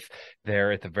my life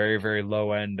there at the very, very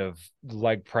low end of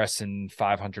leg pressing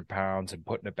 500 pounds and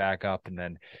putting it back up and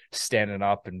then standing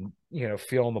up and,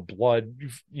 feeling the blood,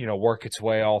 work its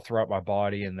way all throughout my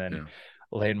body and then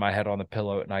laying my head on the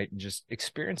pillow at night and just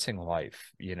experiencing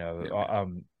life,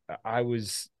 I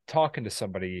was talking to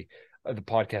somebody, the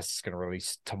podcast is going to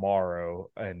release tomorrow.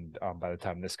 And by the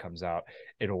time this comes out,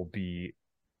 it'll be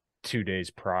 2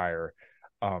 days prior.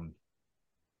 I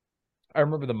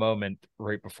remember the moment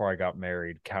right before I got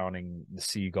married, counting the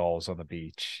seagulls on the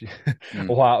beach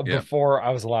before I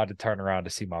was allowed to turn around to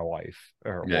see my wife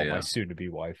my soon to be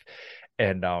wife.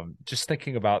 And just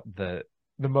thinking about the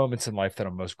moments in life that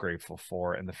I'm most grateful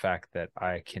for and the fact that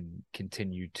I can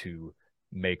continue to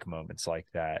make moments like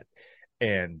that,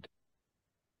 and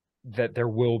that there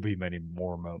will be many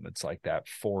more moments like that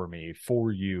for me,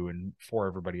 for you, and for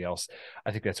everybody else.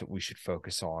 I think that's what we should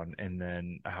focus on, and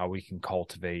then how we can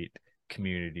cultivate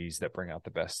communities that bring out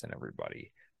the best in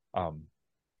everybody. I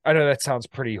know that sounds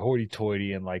pretty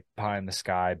hoity-toity and like pie in the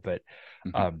sky, but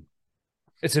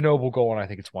it's a noble goal, and I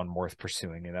think it's one worth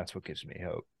pursuing, and that's what gives me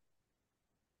hope.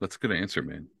 That's a good answer,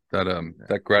 man.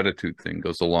 That gratitude thing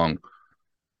goes a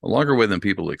longer way than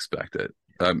people expect it.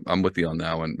 I'm with you on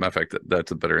that one. Matter of fact,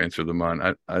 that's a better answer than mine.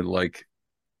 I like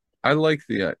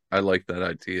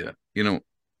that idea.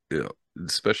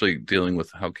 Especially dealing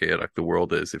with how chaotic the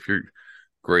world is. If you're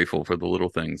grateful for the little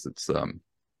things, it's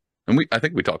I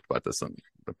think we talked about this on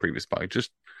the previous podcast.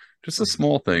 Just the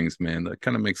small things, man, that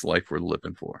kind of makes life worth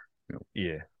living for.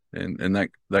 Yeah. And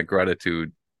that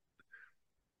gratitude.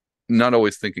 Not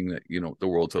always thinking that, the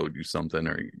world's owed you something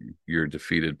or you're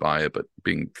defeated by it, but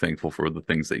being thankful for the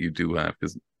things that you do have.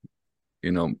 Because,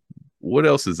 what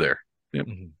else is there? Yeah.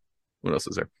 Mm-hmm. What else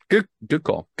is there? Good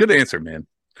call. Good answer, man.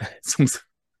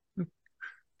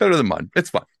 Better than mine. It's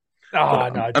fine.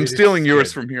 I'm stealing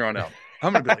yours from here on out.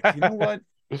 I'm going to be like, you know what?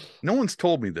 No one's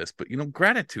told me this, but,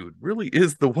 gratitude really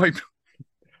is the white.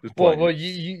 Well,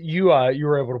 you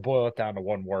were able to boil it down to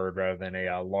one word rather than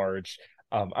a large.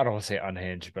 I don't want to say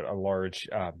unhinged, but a large,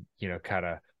 kind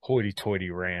of hoity-toity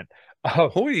rant.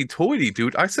 Hoity-toity,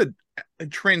 dude. I said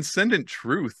transcendent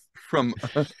truth from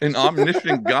an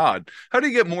omniscient God. How do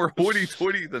you get more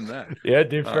hoity-toity than that? Yeah,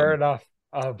 dude, fair enough.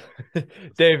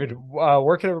 David,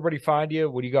 where can everybody find you?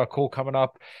 What do you got cool coming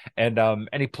up? And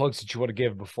any plugs that you want to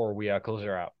give before we close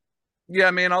her out?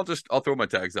 Yeah, man, I'll throw my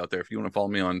tags out there. If you want to follow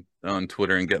me on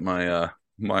Twitter and get my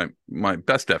my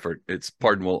best effort, it's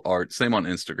Pardonable Art. Same on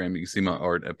Instagram. You can see my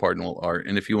art at Pardonable Art.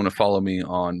 And if you want to follow me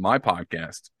on my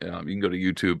podcast, you can go to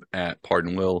YouTube at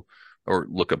Pardon Will or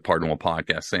look up Pardonable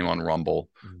Podcast. Same on Rumble,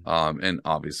 and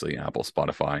obviously Apple,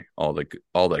 Spotify, all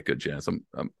that good jazz.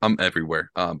 I'm everywhere.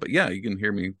 But yeah, you can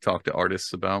hear me talk to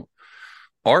artists about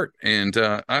art. And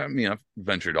I've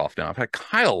ventured off now. I've had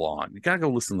Kyle on. You gotta go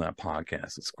listen to that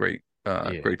podcast. It's great.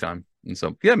 Great time. And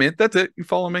so yeah, man, that's it. You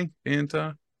follow me, and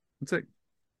that's it.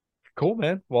 Cool,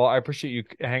 man. Well, I appreciate you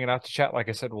hanging out to chat. Like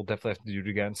I said, we'll definitely have to do it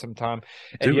again sometime.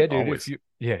 And dude, if you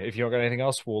don't got anything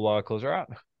else, we'll close her out.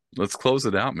 Let's close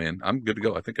it out, man. I'm good to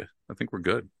go. I think we're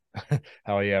good.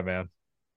 Hell yeah, man.